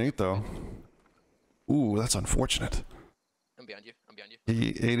eats a grenade though. Ooh, that's unfortunate. I'm behind you. I'm behind you. He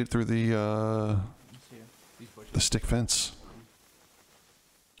ate it through the stick fence.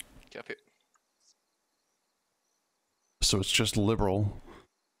 Copy. So it's just Liberal,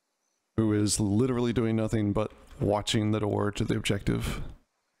 who is literally doing nothing but watching the door to the objective.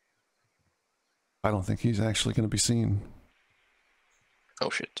 I don't think he's actually going to be seen. Oh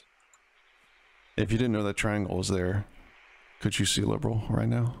shit. If you didn't know that triangle was there, could you see Liberal right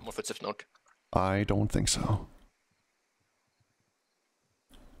now? More offensive north. I don't think so.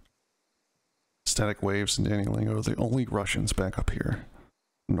 Static Waves and Danny Lingo are the only Russians back up here.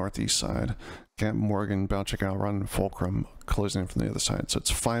 Northeast side. Camp Morgan, Balchik Outrun, and Fulcrum closing in from the other side. So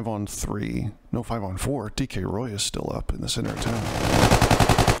it's 5-on-3. No, 5-on-4. DK Roy is still up in the center of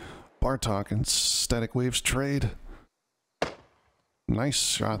town. Bartok and Static Waves trade. Nice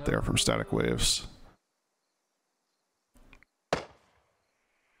shot there from Static Waves.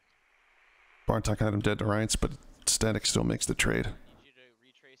 Bartok had him dead to rights, but Static still makes the trade. I need you to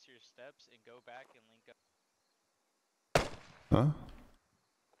retrace your steps and go back and link up. Huh?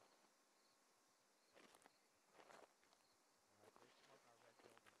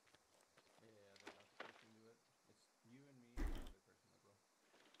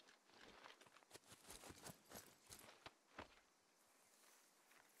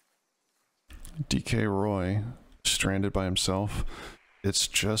 DK Roy stranded by himself. It's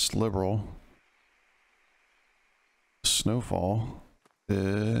just Liberal. Snowfall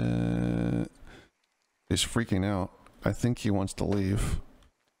is freaking out. I think he wants to leave.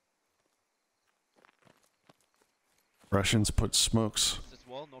 Russians put smokes. This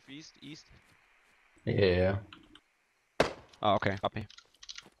wall, northeast, east. Yeah. Oh, okay, copy.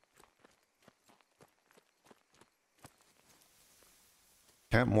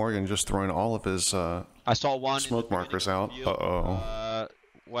 Cap Morgan just throwing all of his I saw one smoke markers out. Uh-oh.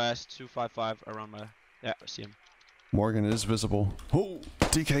 West 255 around my. Yeah, I see him. Morgan is visible. Oh,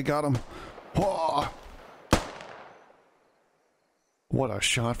 DK got him. Whoa. What a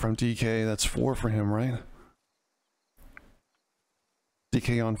shot from DK. That's 4 for him, right?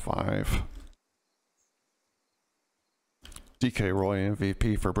 DK on 5. DK Roy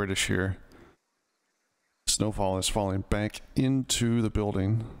MVP for British here. Snowfall is falling back into the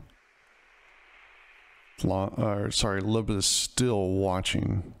building. Lib is still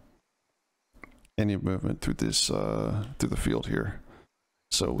watching any movement through this through the field here.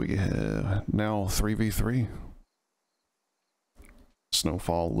 So we have now 3v3.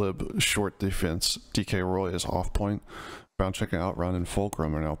 Snowfall, Lib, short defense. DK Roy is off point. Bound check, outrun, and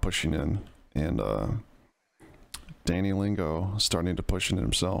Fulcrum are now pushing in. And Danny Lingo starting to push in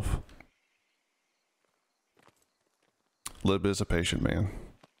himself. Lib is a patient man.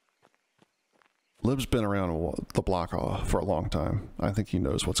 Lib's been around the block for a long time. I think he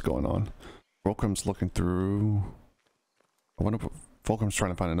knows what's going on. Fulcrum's looking through. I wonder if Fulcrum's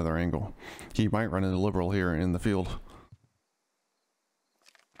trying to find another angle. He might run into Liberal here in the field.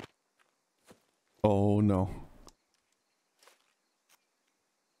 Oh no.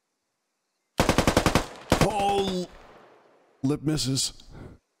 Oh! Lib misses.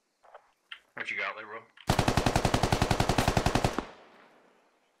 What you got, Liberal?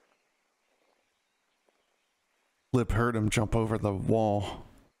 Lib heard him jump over the wall,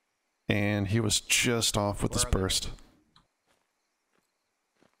 and he was just off with his burst.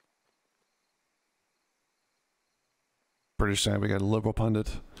 British side, we got Liberal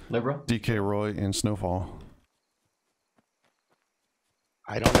Pundit, DK Roy, and Snowfall.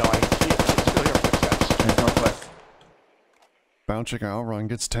 I don't know. I still hear footsteps. Northwest. Bound chicken outrun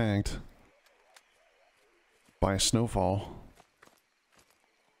gets tagged by Snowfall.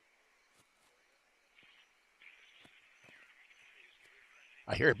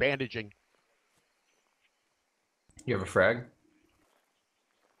 I hear bandaging. You have a frag?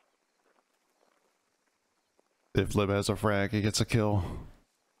 If Lib has a frag, he gets a kill.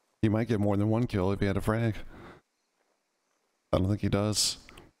 He might get more than one kill if he had a frag. I don't think he does.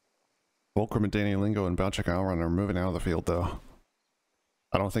 Fulcrum and Danny Lingo and Bound chicken outrun are moving out of the field though.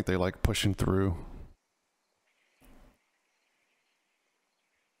 I don't think they like pushing through.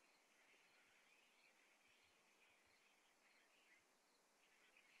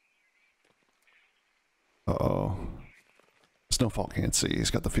 Uh-oh. Snowfall can't see.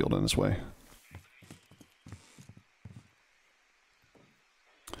 He's got the field in his way.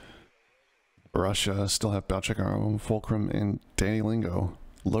 Russia still have Balchik, Fulcrum, and Danny Lingo.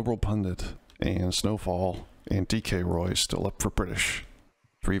 Liberal Pundit and Snowfall and DK Roy still up for British.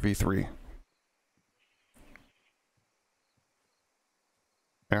 3v3.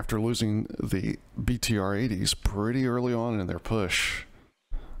 After losing the BTR-80s pretty early on in their push,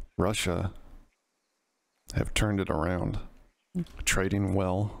 Russia have turned it around, trading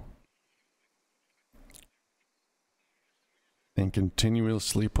well and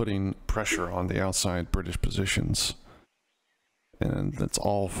continuously putting pressure on the outside British positions. And that's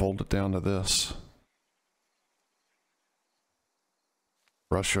all folded down to this.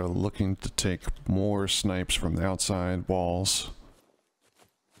 Russia looking to take more snipes from the outside walls.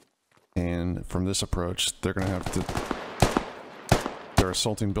 And from this approach, they're going to have to... They're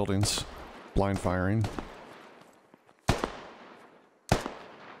assaulting buildings, blind firing.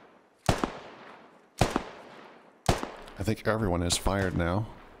 I think everyone is fired now.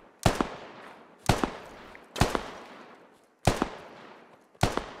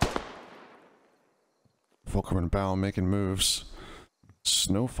 Fulcrum and Bow making moves.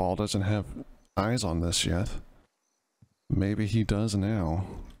 Snowfall doesn't have eyes on this yet. Maybe he does now.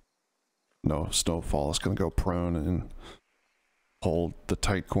 No, Snowfall is going to go prone and hold the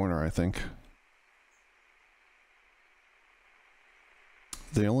tight corner, I think.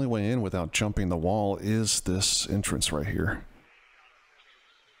 The only way in without jumping the wall is this entrance right here.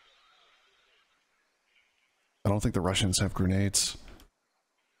 I don't think the Russians have grenades.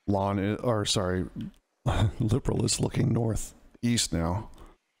 Liberal is looking northeast now.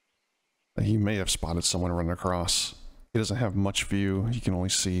 He may have spotted someone running across. He doesn't have much view. He can only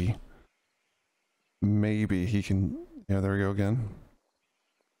see. Maybe he can... Yeah, there we go again.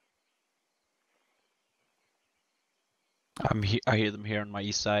 I hear them here on my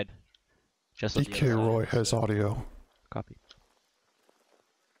east side. Just DK Roy has audio. Copy.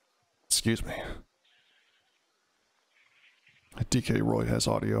 Excuse me. DK Roy has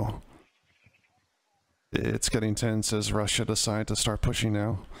audio. It's getting tense as Russia decide to start pushing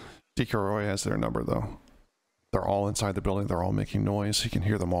now. DK Roy has their number though. They're all inside the building. They're all making noise. He can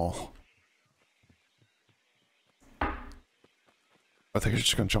hear them all. I think he's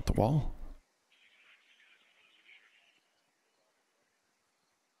just going to jump the wall.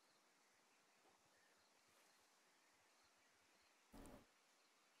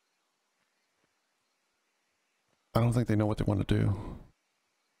 I don't think they know what they want to do.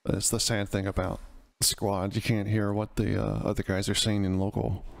 That's the sad thing about the squad. You can't hear what the other guys are saying in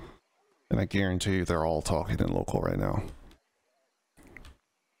local. And I guarantee you they're all talking in local right now.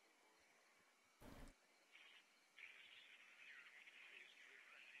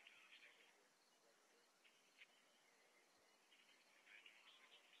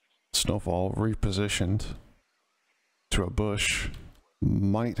 Snowfall repositioned to a bush.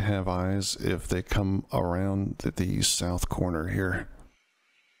 Might have eyes if they come around the south corner here.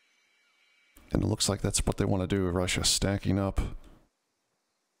 And it looks like that's what they want to do. Russia stacking up.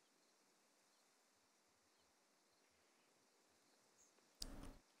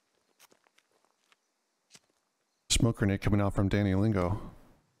 Smoke grenade coming out from Danny Lingo.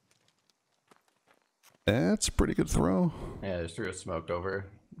 That's a pretty good throw. Yeah, there's threw a smoke over.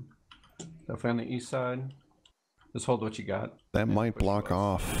 Definitely on the east side. Just hold what you got. That might block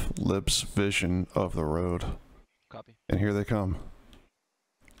off Lib's vision of the road. Copy. And here they come.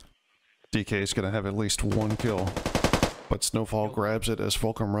 DK is going to have at least one kill. But Snowfall grabs it as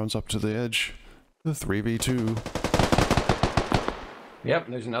Fulcrum runs up to the edge. The 3v2. Yep,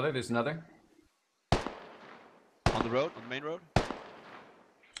 there's another, there's another. On the road, on the main road?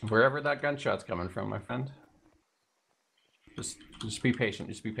 Wherever that gunshot's coming from, my friend. Just be patient,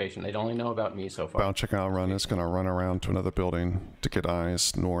 just be patient. They only know about me so far. Bound check out run is going to run around to another building to get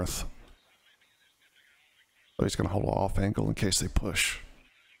eyes north. So he's going to hold off angle in case they push.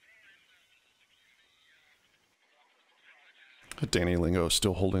 Danny Lingo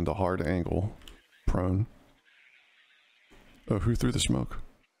still holding the hard angle. Prone. Oh, who threw the smoke?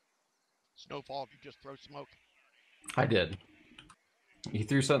 Snowfall, you just throw smoke. I did. He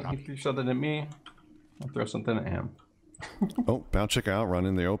threw something at me. I'll throw something at him. Oh, bound check out run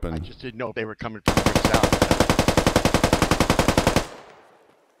in the open. I just didn't know if they were coming from the south.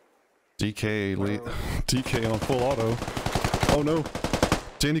 DK on full auto. Oh no.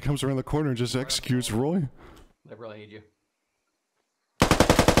 Danny comes around the corner and just executes Roy. They really need you.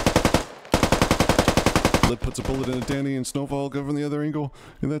 Lib puts a bullet into Danny and Snowfall go from the other angle,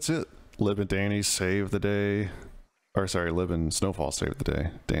 and that's it. Lib and Danny save the day. Or sorry, Lib and Snowfall save the day.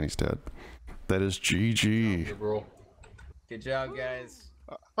 Danny's dead. That is GG. Good job, guys.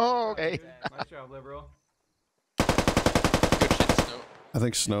 Oh, okay. Nice job, Liberal. I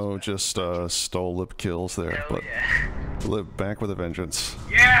think Snow just stole Lib kills there, but Lib back with a vengeance.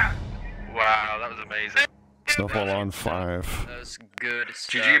 Yeah! Wow, that was amazing. Snowfall on 5. That was good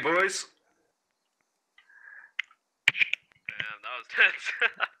stuff. GG, boys. Damn, that was tense.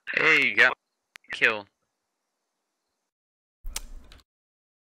 Hey, you got kill.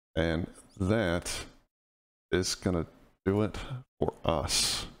 And that is gonna do it for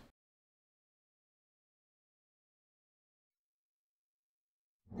us.